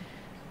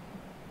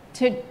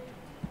to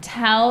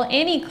tell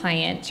any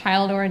client,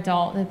 child or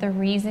adult, that the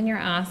reason you're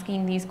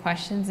asking these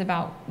questions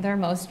about their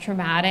most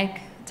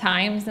traumatic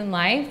times in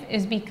life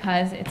is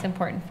because it's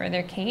important for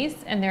their case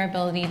and their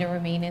ability to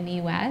remain in the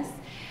U.S.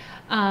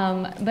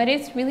 But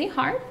it's really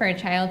hard for a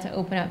child to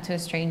open up to a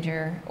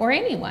stranger or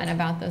anyone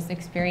about those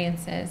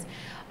experiences,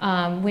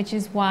 which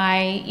is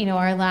why,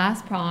 our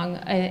last prong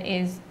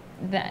is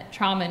that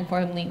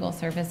trauma-informed legal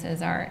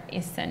services are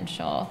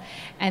essential,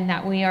 and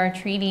that we are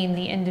treating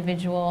the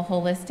individual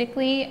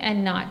holistically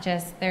and not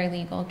just their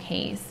legal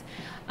case,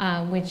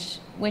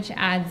 which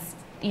adds,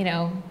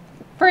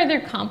 further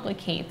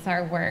complicates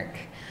our work.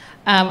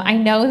 I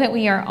know that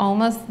we are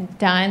almost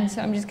done,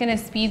 so I'm just going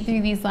to speed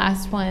through these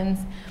last ones.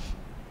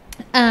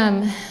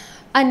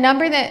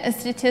 A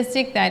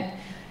statistic that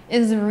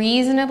is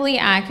reasonably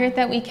accurate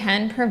that we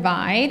can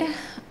provide,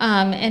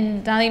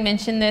 and Dalia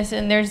mentioned this,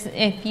 and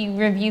if you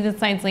review the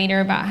slides later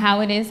about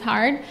how it is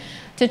hard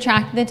to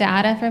track the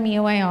data from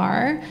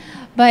EOIR,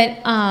 but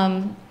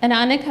an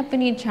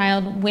unaccompanied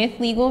child with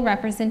legal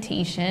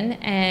representation,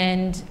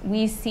 and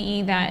we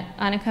see that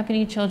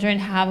unaccompanied children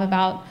have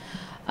about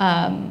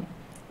 60%,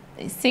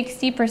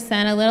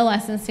 a little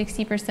less than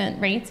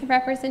 60% rates of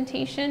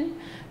representation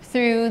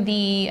through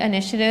the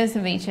initiatives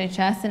of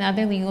HHS and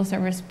other legal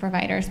service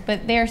providers,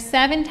 but they're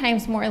 7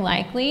 times more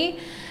likely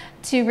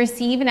to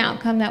receive an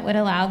outcome that would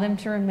allow them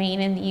to remain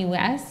in the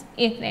US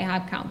if they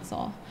have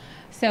counsel.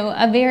 So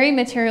a very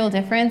material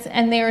difference,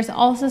 and there's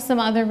also some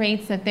other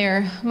rates that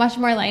they're much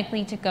more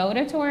likely to go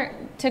to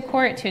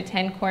court, to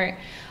attend court.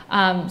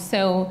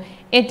 So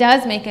it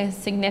does make a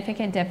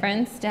significant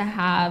difference to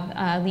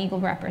have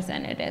legal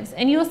representatives.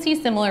 And you'll see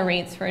similar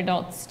rates for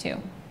adults too.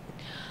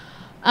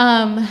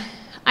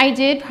 I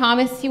did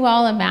promise you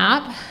all a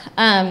map.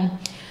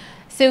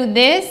 So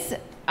this,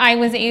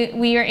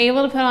 we were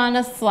able to put on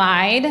a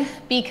slide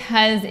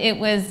because it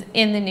was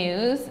in the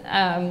news.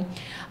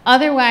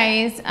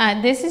 Otherwise,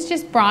 this is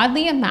just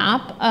broadly a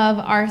map of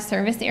our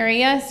service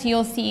area. So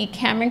you'll see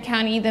Cameron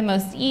County the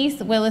most east,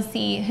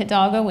 Willacy,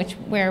 Hidalgo,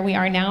 where we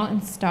are now,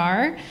 and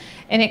Star.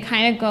 And it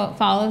kind of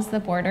follows the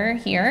border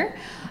here.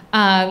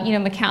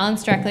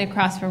 McAllen's directly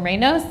across from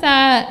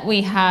Reynosa.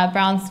 We have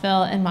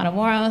Brownsville and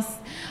Matamoros.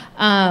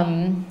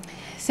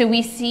 So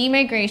we see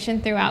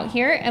migration throughout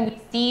here, and we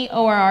see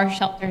ORR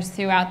shelters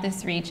throughout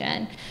this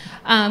region.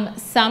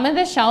 Some of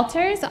the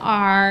shelters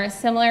are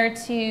similar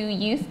to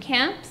youth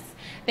camps.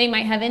 They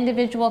might have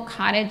individual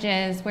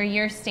cottages where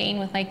you're staying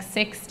with like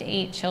 6 to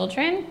 8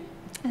 children,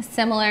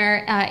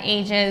 similar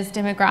ages,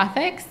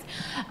 demographics.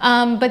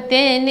 But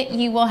then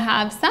you will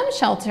have some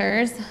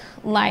shelters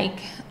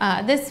like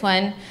this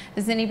one.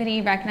 Does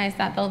anybody recognize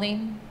that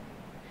building?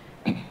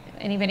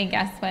 Anybody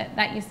guess what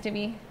that used to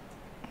be?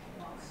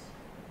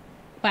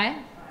 What?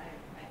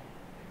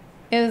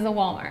 It was a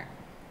Walmart.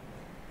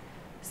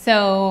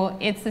 So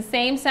it's the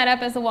same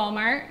setup as a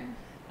Walmart.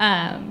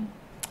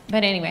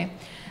 But anyway.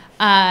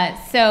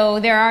 So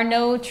there are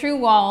no true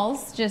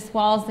walls, just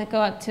walls that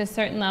go up to a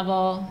certain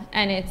level,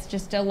 and it's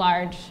just a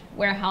large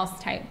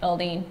warehouse type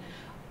building.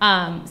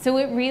 So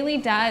it really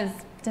does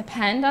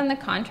depend on the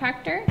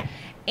contractor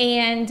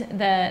and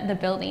the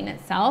building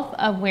itself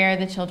of where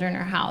the children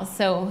are housed.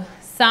 So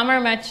some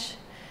are much,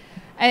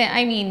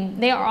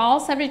 they are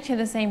all subject to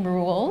the same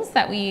rules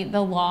that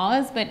the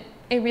laws, but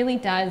it really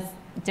does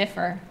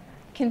differ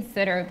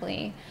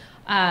considerably.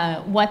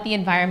 What the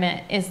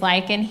environment is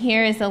like, and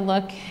here is a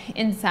look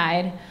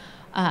inside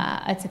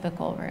a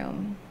typical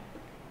room.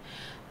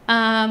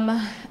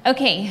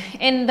 Okay,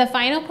 and the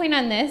final point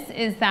on this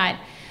is that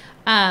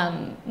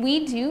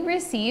we do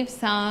receive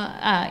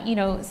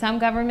some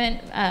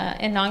government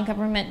and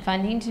non-government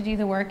funding to do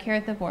the work here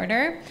at the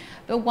border,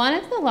 but one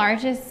of the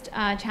largest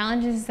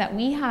challenges that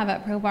we have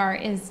at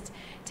ProBAR is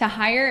to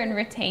hire and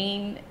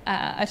retain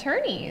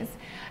attorneys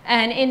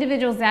and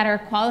individuals that are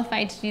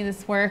qualified to do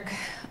this work.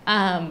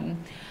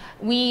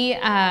 We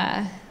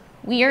are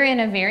in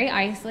a very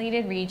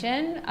isolated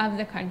region of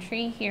the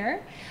country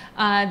here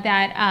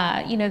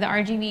that, the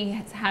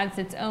RGV has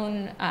its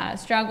own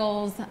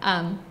struggles,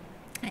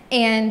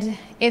 and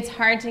it's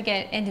hard to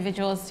get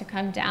individuals to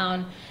come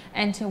down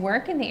and to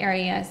work in the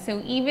area.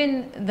 So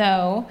even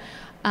though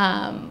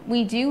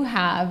we do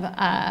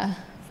have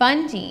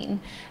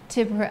funding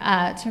to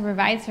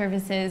provide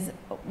services,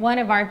 one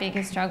of our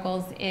biggest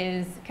struggles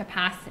is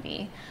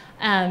capacity.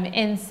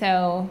 And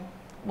so,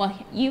 well,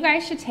 you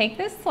guys should take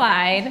this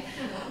slide,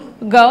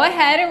 go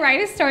ahead and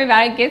write a story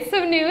about it, get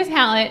some new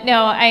talent.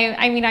 No,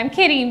 I'm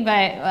kidding,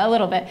 but a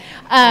little bit.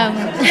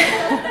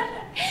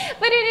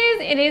 But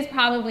it is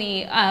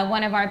probably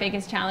one of our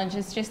biggest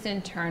challenges just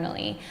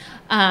internally.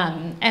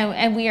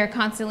 And we are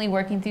constantly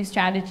working through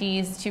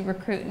strategies to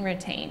recruit and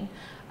retain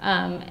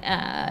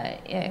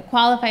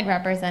qualified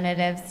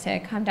representatives to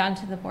come down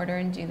to the border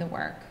and do the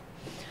work.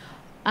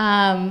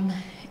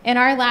 In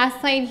our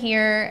last slide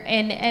here,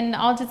 and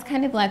I'll just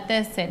kind of let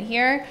this sit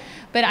here,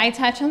 but I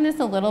touch on this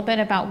a little bit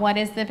about what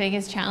is the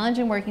biggest challenge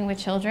in working with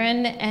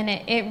children, and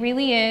it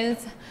really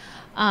is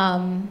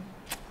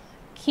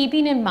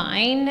keeping in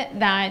mind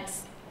that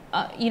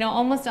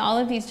almost all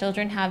of these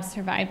children have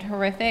survived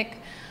horrific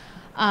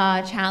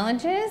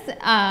challenges.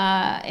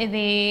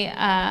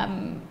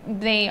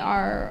 They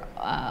are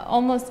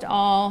almost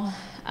all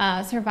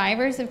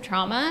survivors of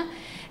trauma.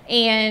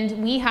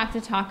 And we have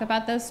to talk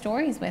about those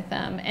stories with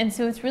them. And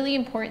so it's really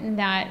important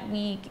that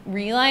we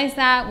realize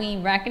that, we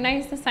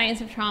recognize the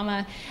science of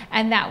trauma,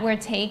 and that we're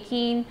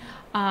taking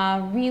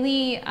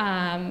really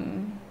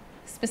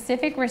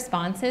specific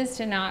responses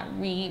to not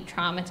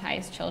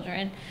re-traumatize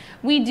children.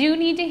 We do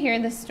need to hear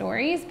the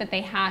stories, but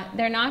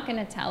they're not going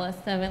to tell us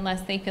them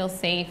unless they feel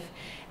safe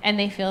and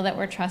they feel that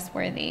we're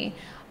trustworthy.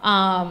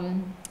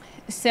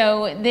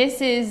 So this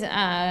is,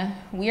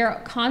 we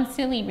are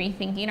constantly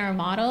rethinking our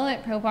model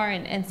at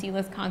ProBAR, and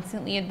CELA's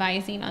constantly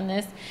advising on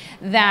this,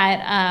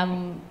 that,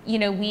 you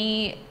know,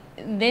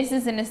 this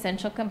is an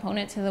essential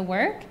component to the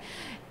work.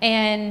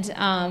 And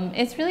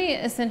it's really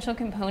an essential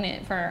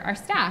component for our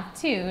staff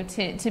too,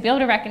 to be able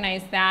to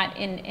recognize that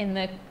in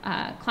the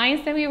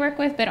clients that we work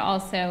with, but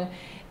also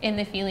in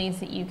the feelings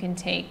that you can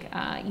take,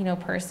 you know,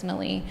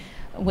 personally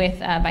with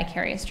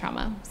vicarious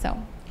trauma.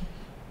 So,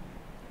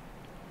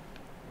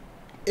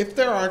 if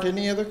there aren't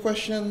any other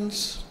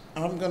questions,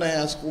 I'm going to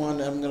ask one.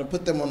 I'm going to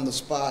put them on the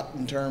spot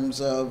in terms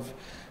of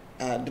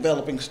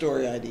developing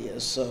story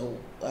ideas. So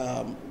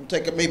we'll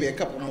take maybe a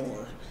couple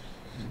more.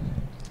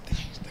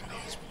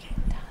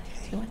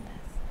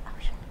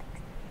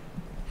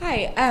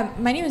 Hi,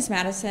 my name is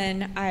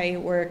Madison. I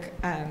work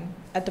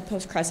at the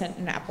Post Crescent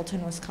in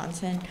Appleton,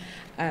 Wisconsin,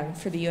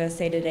 for the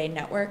USA Today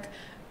network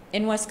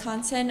in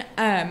Wisconsin.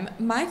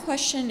 My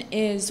question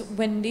is,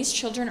 when these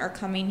children are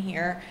coming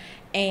here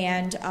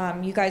and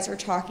you guys are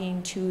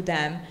talking to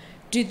them,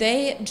 do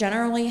they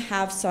generally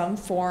have some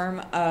form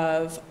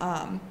of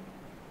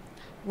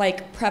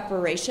like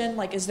preparation?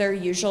 Like, is there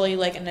usually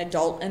like an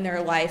adult in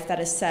their life that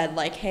has said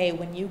like, hey,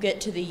 when you get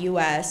to the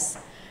US,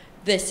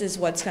 this is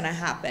what's going to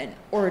happen?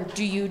 Or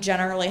do you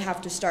generally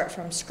have to start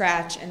from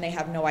scratch and they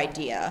have no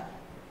idea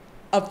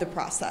of the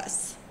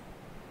process?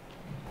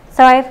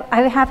 So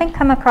I haven't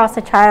come across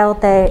a child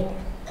that,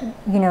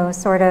 you know,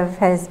 sort of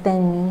has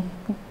been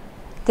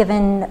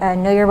given a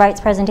Know Your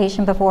Rights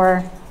presentation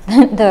before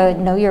the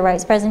Know Your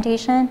Rights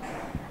presentation.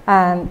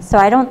 So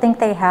I don't think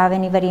they have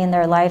anybody in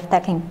their life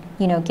that can,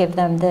 you know, give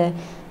them the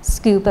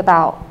scoop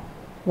about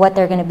what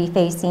they're going to be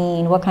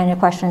facing, what kind of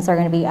questions are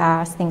going to be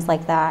asked, things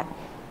like that.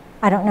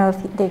 I don't know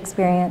if the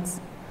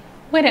experience.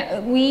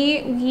 What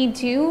we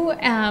do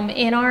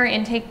in our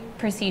intake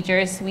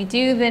procedures, we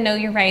do the Know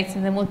Your Rights,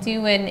 and then we'll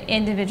do an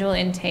individual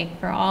intake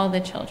for all the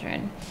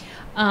children.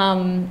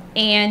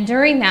 And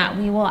during that,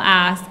 we will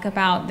ask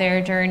about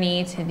their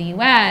journey to the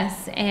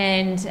U.S.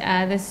 and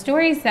the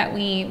stories that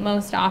we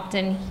most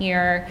often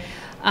hear,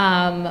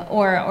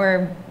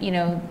 or you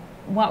know,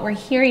 what we're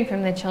hearing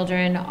from the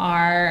children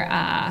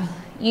are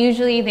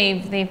usually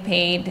they've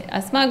paid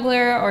a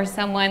smuggler or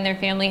someone their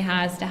family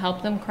has to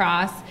help them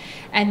cross,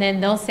 and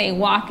then they'll say,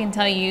 walk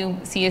until you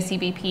see a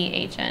CBP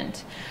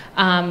agent,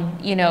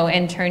 you know,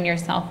 and turn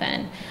yourself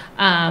in.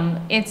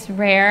 It's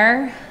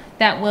rare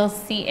that we'll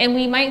see, and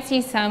we might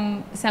see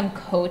some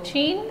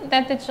coaching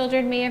that the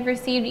children may have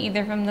received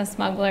either from the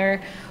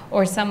smuggler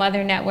or some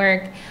other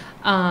network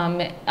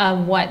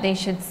of what they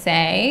should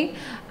say.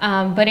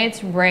 But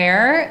it's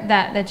rare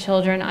that the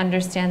children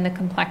understand the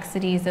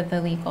complexities of the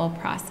legal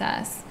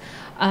process.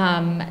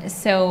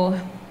 So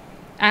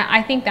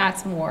I think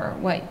that's more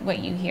what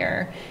you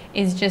hear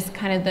is just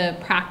kind of the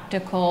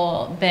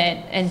practical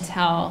bit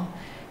until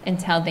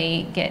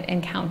they get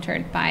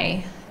encountered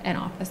by an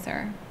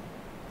officer.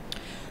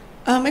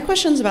 My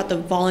question is about the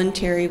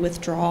voluntary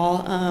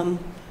withdrawal.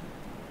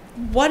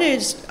 What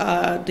is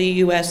the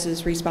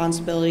U.S.'s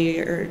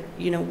responsibility, or,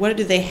 you know, what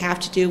do they have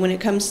to do when it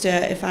comes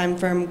to, if I'm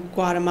from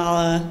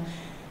Guatemala,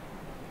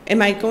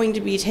 am I going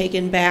to be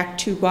taken back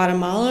to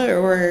Guatemala,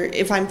 or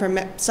if I'm from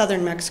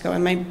southern Mexico,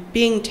 am I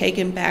being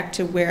taken back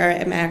to where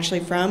I'm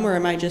actually from, or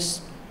am I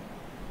just,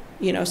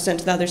 you know, sent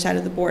to the other side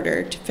of the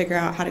border to figure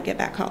out how to get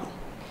back home?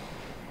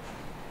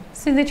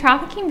 So the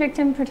Trafficking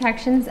Victim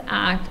Protections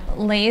Act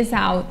lays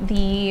out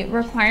the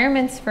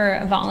requirements for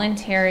a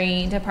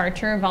voluntary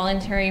departure,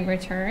 voluntary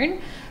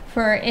return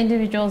for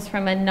individuals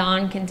from a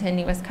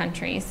non-continuous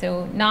country,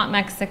 so not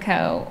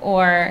Mexico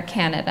or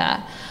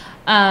Canada.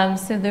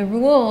 So the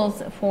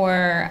rules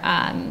for,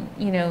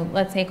 you know,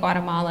 let's say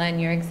Guatemala in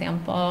your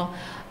example,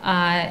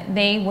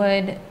 they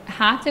would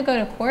have to go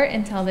to court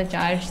and tell the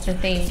judge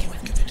that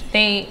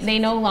they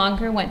no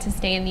longer want to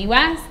stay in the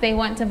U.S., they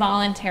want to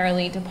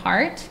voluntarily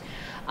depart.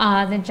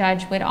 The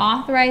judge would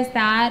authorize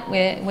that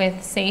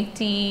with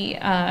safety,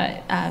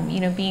 you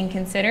know, being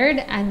considered,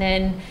 and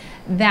then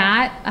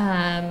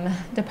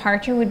that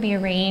departure would be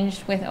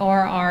arranged with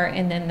ORR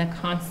and then the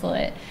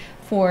consulate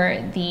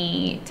for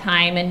the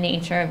time and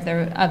nature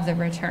of the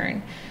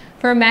return.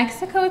 For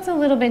Mexico, it's a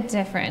little bit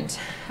different.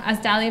 As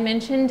Dalia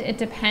mentioned, it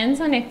depends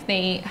on if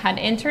they had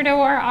entered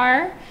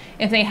ORR.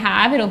 If they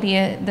have, it'll be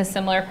the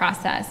similar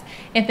process.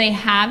 If they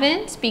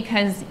haven't,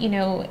 because, you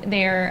know,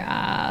 they're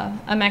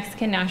a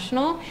Mexican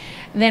national,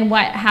 then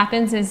what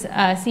happens is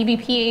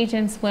CBP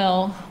agents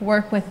will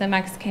work with the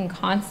Mexican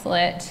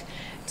consulate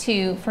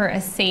for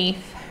a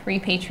safe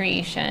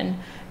repatriation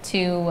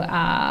to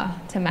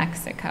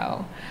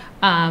Mexico.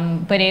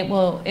 But it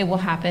will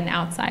happen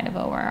outside of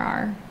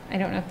ORR. I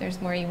don't know if there's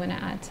more you want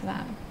to add to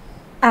that.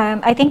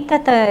 I think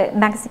that the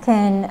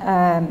Mexican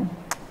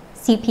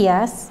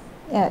CPS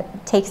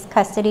takes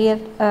custody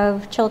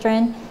of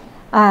children.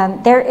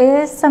 There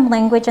is some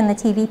language in the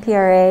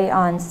TVPRA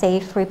on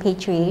safe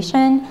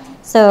repatriation.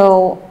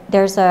 So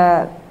there's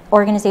a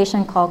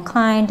organization called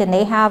KIND, and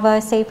they have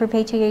a safe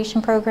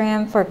repatriation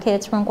program for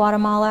kids from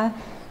Guatemala.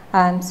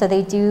 So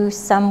they do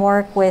some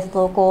work with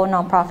local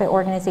nonprofit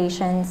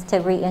organizations to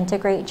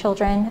reintegrate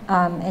children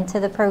into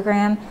the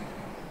program.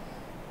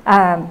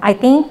 I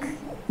think,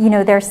 you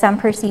know, there's some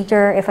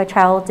procedure if a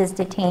child is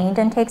detained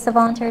and takes a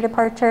voluntary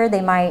departure,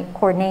 they might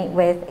coordinate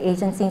with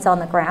agencies on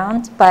the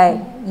ground. But,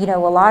 you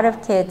know, a lot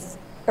of kids,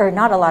 or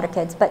not a lot of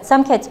kids, but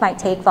some kids might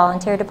take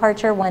voluntary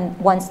departure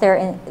once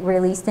they're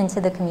released into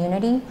the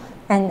community.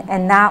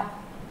 And that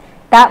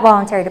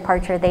voluntary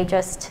departure, they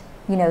just,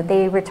 you know,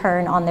 they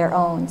return on their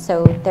own.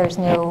 So there's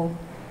no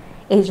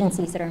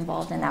agencies that are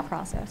involved in that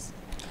process.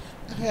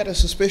 I had a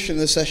suspicion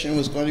this session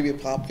was going to be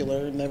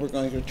popular and they were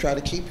going to try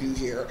to keep you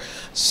here.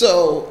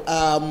 So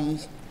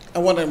I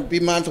want to be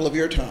mindful of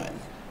your time.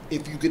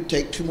 If you could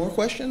take 2 more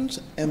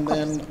questions, and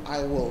then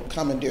I will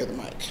commandeer the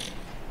mic.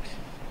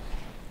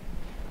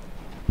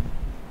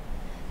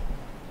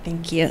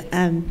 Thank you.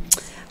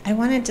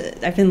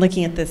 I've been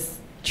looking at this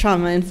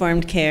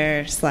trauma-informed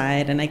care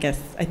slide, and I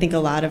think a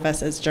lot of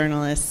us as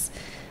journalists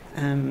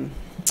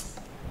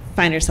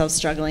find ourselves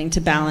struggling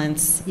to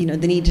balance, you know,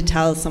 the need to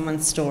tell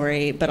someone's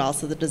story, but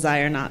also the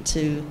desire not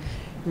to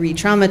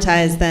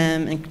re-traumatize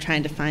them, and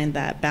trying to find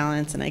that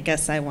balance. And I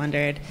guess I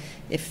wondered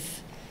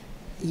if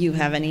you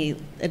have any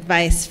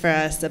advice for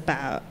us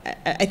about,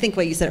 I think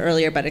what you said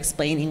earlier about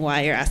explaining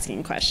why you're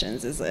asking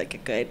questions is like a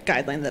good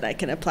guideline that I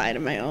can apply to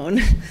my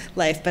own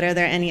life. But are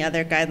there any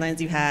other guidelines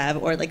you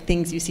have, or like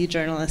things you see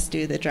journalists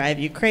do that drive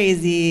you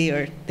crazy,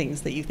 or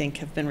things that you think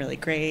have been really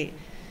great?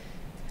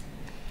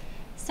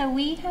 So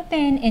we have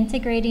been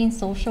integrating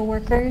social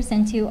workers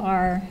into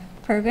our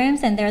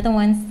programs, and they're the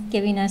ones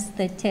giving us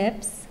the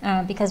tips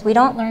because we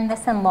don't learn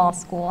this in law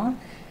school.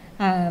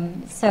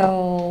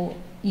 So,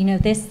 you know,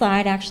 this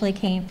slide actually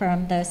came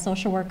from the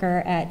social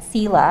worker at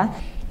SELA,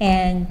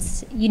 and,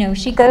 you know,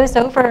 she goes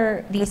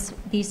over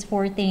these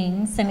 4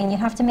 things. I mean, you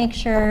have to make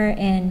sure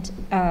and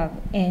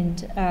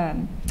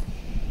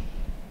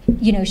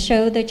you know,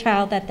 show the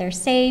child that they're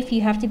safe.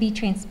 You have to be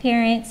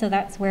transparent. So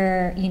that's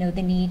where, you know,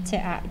 the need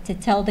to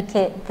tell the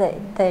kid,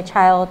 the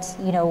child,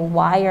 you know,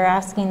 why you're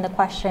asking the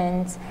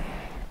questions.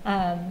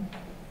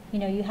 You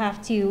know, you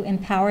have to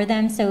empower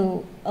them.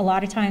 So a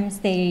lot of times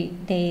they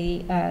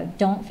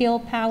don't feel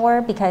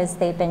power because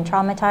they've been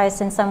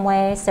traumatized in some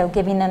way. So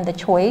giving them the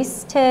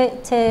choice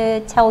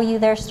to tell you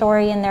their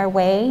story in their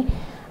way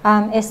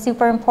is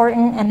super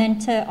important. And then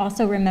to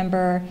also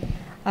remember,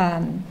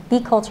 be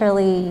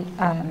culturally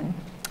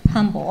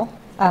humble,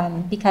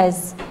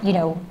 because, you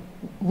know,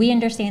 we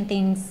understand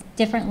things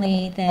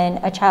differently than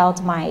a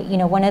child might. You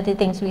know, one of the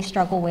things we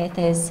struggle with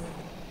is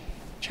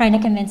trying to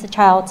convince a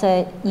child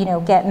to, you know,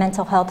 get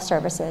mental health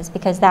services,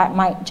 because that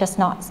might just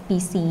not be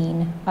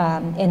seen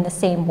in the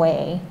same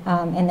way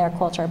in their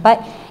culture.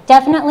 But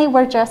definitely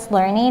we're just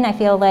learning. I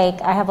feel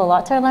like I have a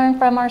lot to learn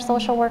from our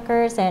social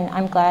workers, and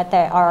I'm glad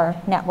that our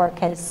network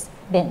has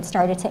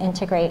started to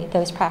integrate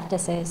those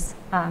practices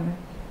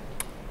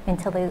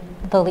into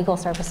the legal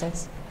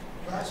services.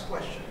 Last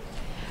question.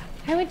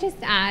 I would just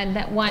add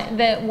that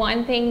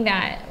one thing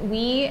that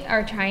we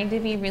are trying to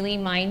be really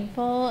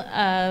mindful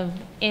of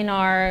in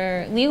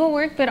our legal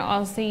work, but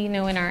also, you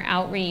know, in our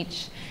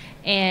outreach,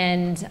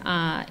 and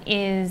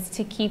is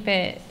to keep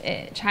it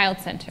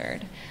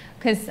child-centered.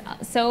 Because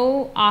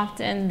so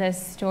often the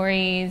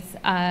stories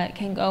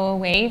can go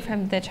away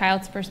from the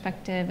child's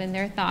perspective and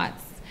their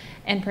thoughts,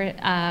 and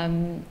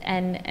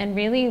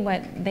really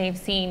what they've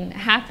seen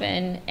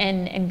happen,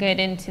 and get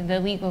into the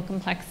legal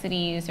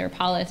complexities or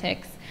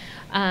politics.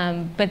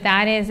 But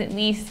that is, at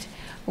least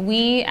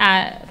we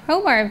at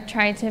ProBAR have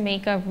tried to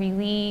make a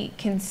really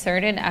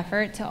concerted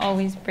effort to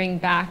always bring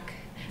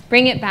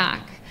it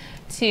back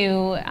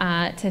to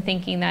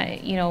thinking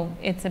that, you know,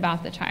 it's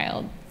about the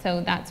child.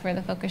 So that's where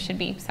the focus should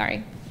be.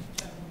 Sorry.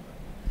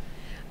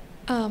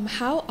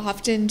 How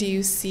often do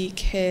you see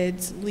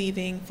kids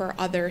leaving for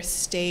other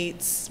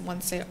states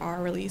once they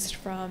are released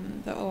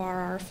from the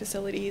ORR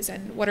facilities,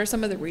 and what are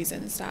some of the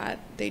reasons that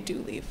they do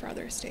leave for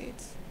other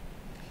states?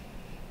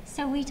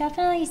 So we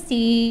definitely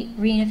see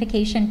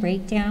reunification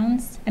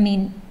breakdowns. I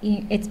mean,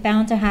 it's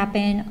bound to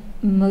happen.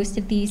 Most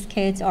of these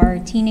kids are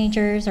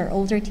teenagers or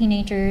older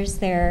teenagers.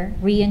 They're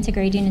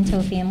reintegrating into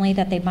a family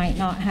that they might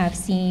not have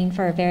seen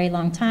for a very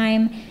long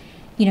time.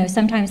 You know,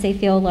 sometimes they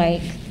feel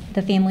like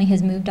the family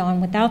has moved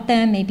on without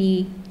them.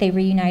 Maybe they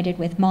reunited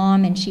with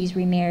mom and she's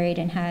remarried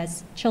and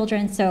has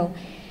children. So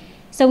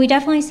we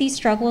definitely see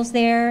struggles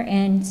there.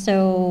 And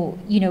so,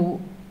 you know,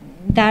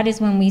 that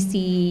is when we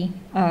see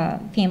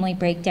family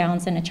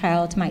breakdowns, and a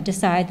child might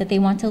decide that they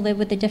want to live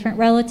with a different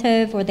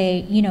relative, or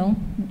they, you know,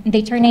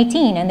 they turn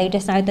 18 and they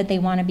decide that they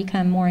want to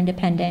become more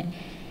independent,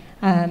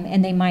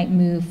 and they might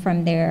move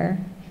from their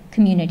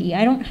community.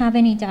 I don't have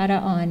any data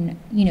on,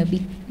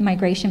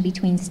 migration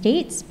between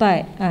states,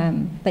 but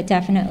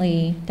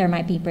definitely there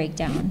might be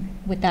breakdown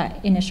with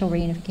that initial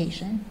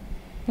reunification.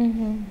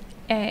 Mm-hmm.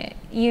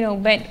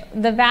 But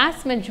the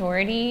vast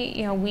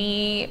majority,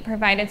 we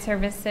provided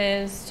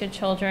services to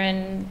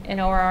children in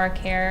ORR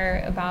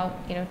care,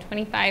 about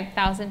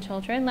 25,000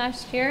 children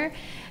last year,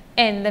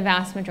 and the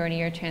vast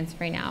majority are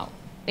transferring out.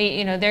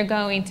 They're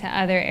going to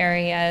other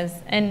areas,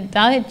 and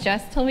Dalia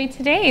just told me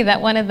today that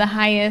one of the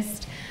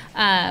highest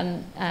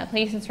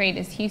placement rate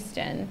is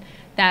Houston,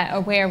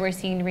 where we're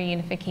seeing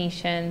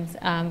reunifications,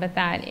 but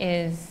that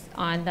is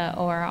on the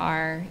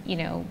ORR,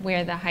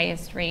 where the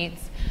highest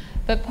rates.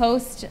 But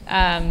post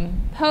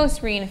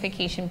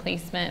reunification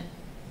placement,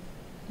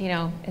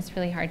 it's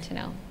really hard to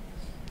know.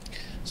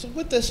 So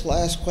with this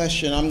last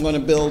question, I'm going to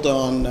build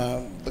on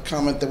the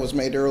comment that was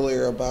made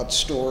earlier about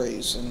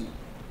stories and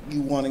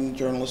you wanting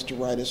journalists to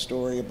write a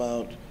story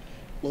about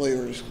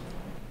lawyers,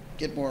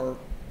 get more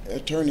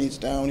attorneys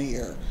down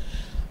here.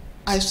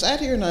 I sat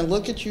here and I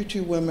look at you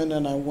two women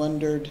and I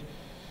wondered,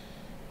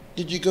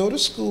 did you go to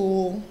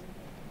school,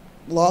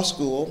 law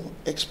school,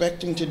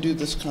 expecting to do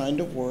this kind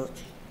of work?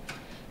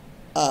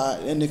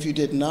 And if you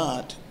did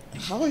not,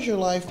 how has your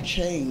life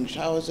changed?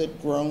 How has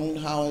it grown?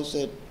 How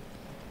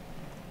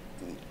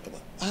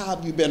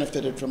have you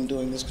benefited from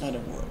doing this kind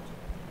of work?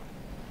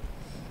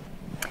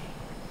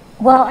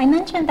 Well, I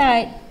mentioned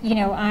that,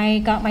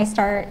 I got my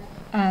start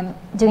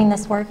doing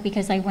this work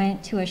because I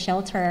went to a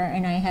shelter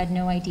and I had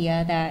no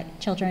idea that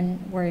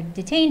children were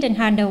detained and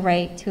had no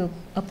right to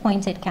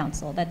appointed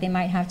counsel, that they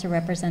might have to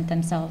represent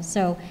themselves.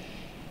 So,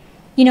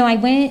 I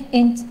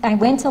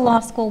went to law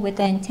school with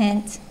the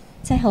intent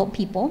to help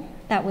people.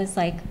 That was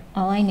like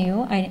all I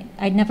knew.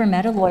 I'd never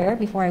met a lawyer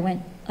before I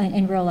went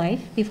in real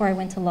life, before I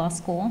went to law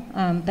school,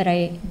 but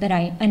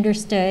I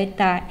understood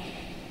that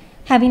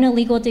having a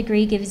legal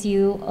degree gives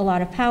you a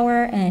lot of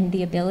power and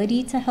the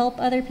ability to help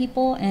other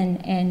people,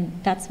 and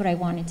that's what I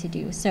wanted to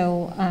do.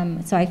 So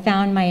so I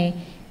found my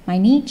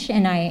niche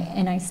and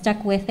I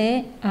stuck with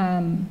it.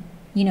 I'm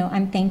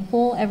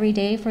thankful every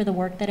day for the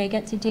work that I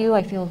get to do.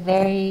 I feel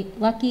very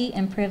lucky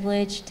and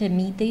privileged to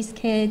meet these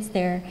kids.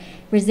 They're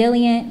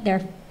resilient.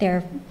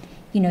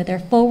 They're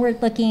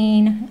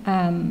forward-looking.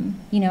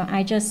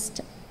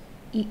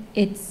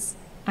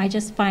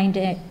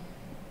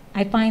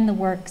 I find the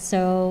work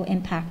so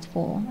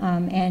impactful.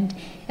 And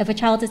if a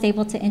child is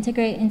able to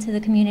integrate into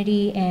the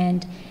community,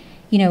 and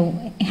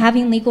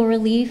having legal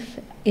relief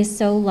is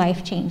so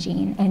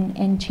life-changing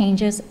and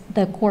changes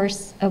the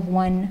course of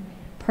one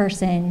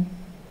person,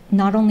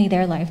 not only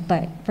their life,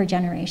 but for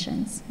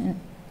generations. And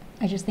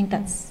I just think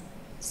that's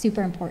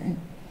super important.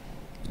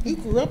 You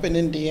grew up in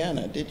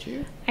Indiana, did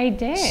you? I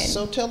did.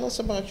 So tell us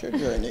about your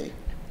journey.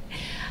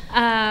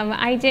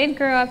 I did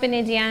grow up in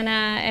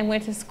Indiana and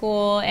went to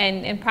school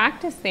and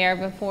practiced there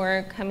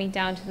before coming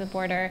down to the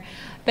border.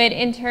 But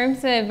in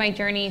terms of my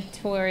journey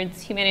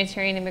towards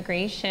humanitarian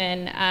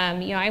immigration,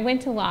 I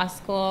went to law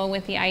school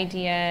with the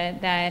idea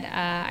that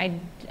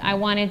I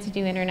wanted to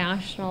do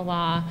international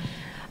law.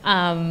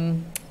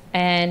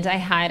 And I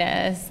had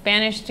a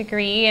Spanish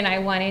degree and I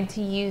wanted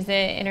to use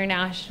it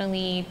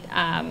internationally.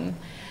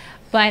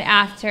 But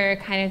after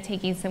kind of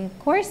taking some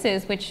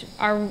courses, which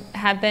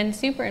have been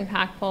super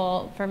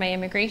impactful for my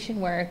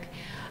immigration work,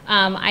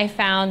 I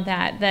found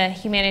that the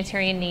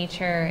humanitarian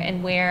nature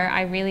and where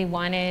I really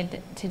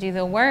wanted to do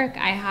the work,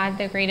 I had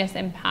the greatest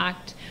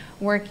impact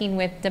working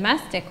with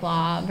domestic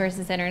law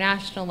versus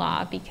international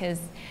law, because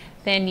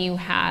then you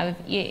have,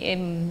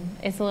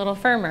 it's a little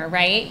firmer,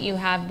 right? You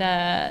have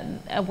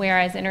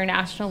whereas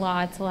international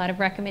law, it's a lot of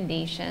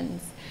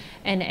recommendations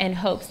and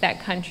hopes that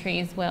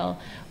countries will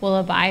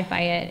abide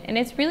by it. And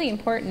it's really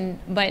important,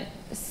 but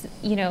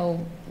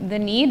the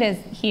need is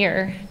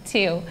here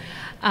too.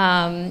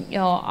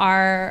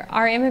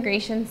 Our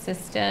immigration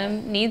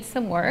system needs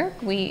some work.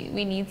 We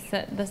need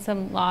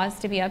some laws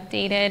to be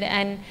updated,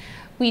 and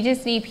we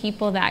just need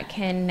people that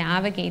can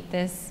navigate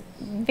this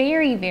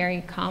very,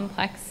 very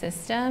complex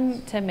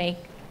system to make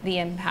the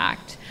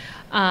impact.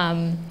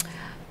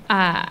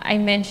 I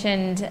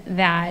mentioned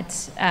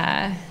that,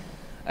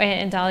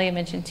 and Dalia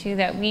mentioned too,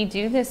 that we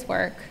do this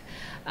work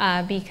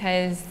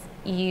because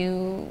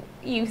you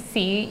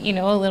see,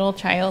 a little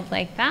child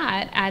like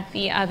that at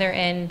the other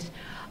end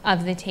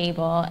of the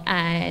table,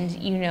 and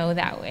you know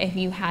that if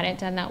you hadn't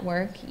done that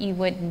work, you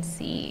wouldn't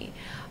see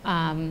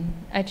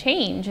a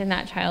change in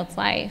that child's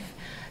life.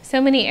 So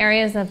many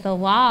areas of the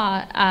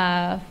law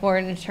for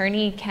an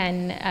attorney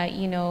can,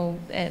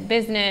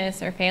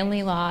 business or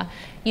family law,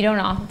 you don't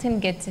often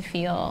get to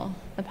feel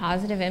the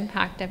positive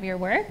impact of your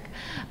work,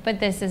 but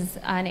this is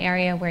an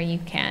area where you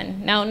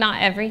can. Now,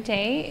 not every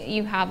day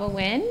you have a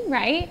win,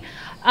 right?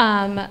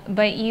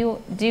 But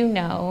you do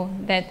know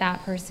that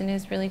that person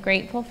is really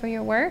grateful for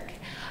your work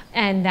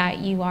and that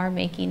you are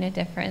making a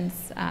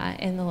difference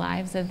in the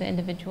lives of the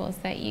individuals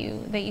that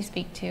you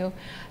speak to.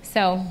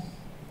 So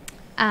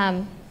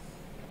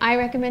I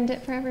recommend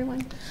it for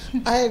everyone.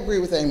 I agree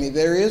with Aimee.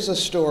 There is a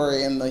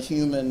story in the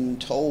human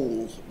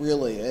toll,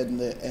 really, and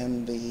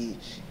the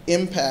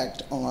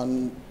impact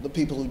on the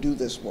people who do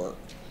this work.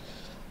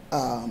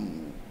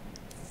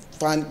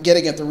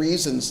 Getting at the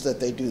reasons that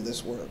they do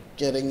this work,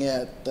 getting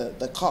at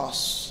the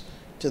costs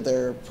to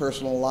their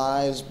personal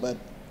lives, but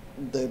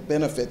the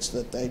benefits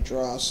that they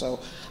draw. So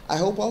I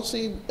hope I'll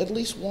see at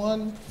least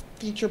one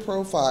feature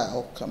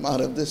profile come out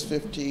of this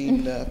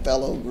 15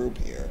 fellow group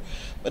here.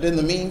 But in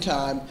the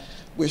meantime,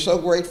 we're so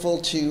grateful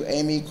to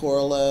Aimee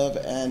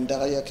Korolev and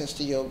Dalia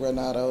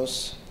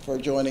Castillo-Granados for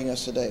joining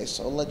us today.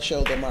 So let's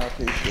show them our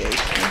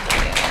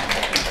appreciation.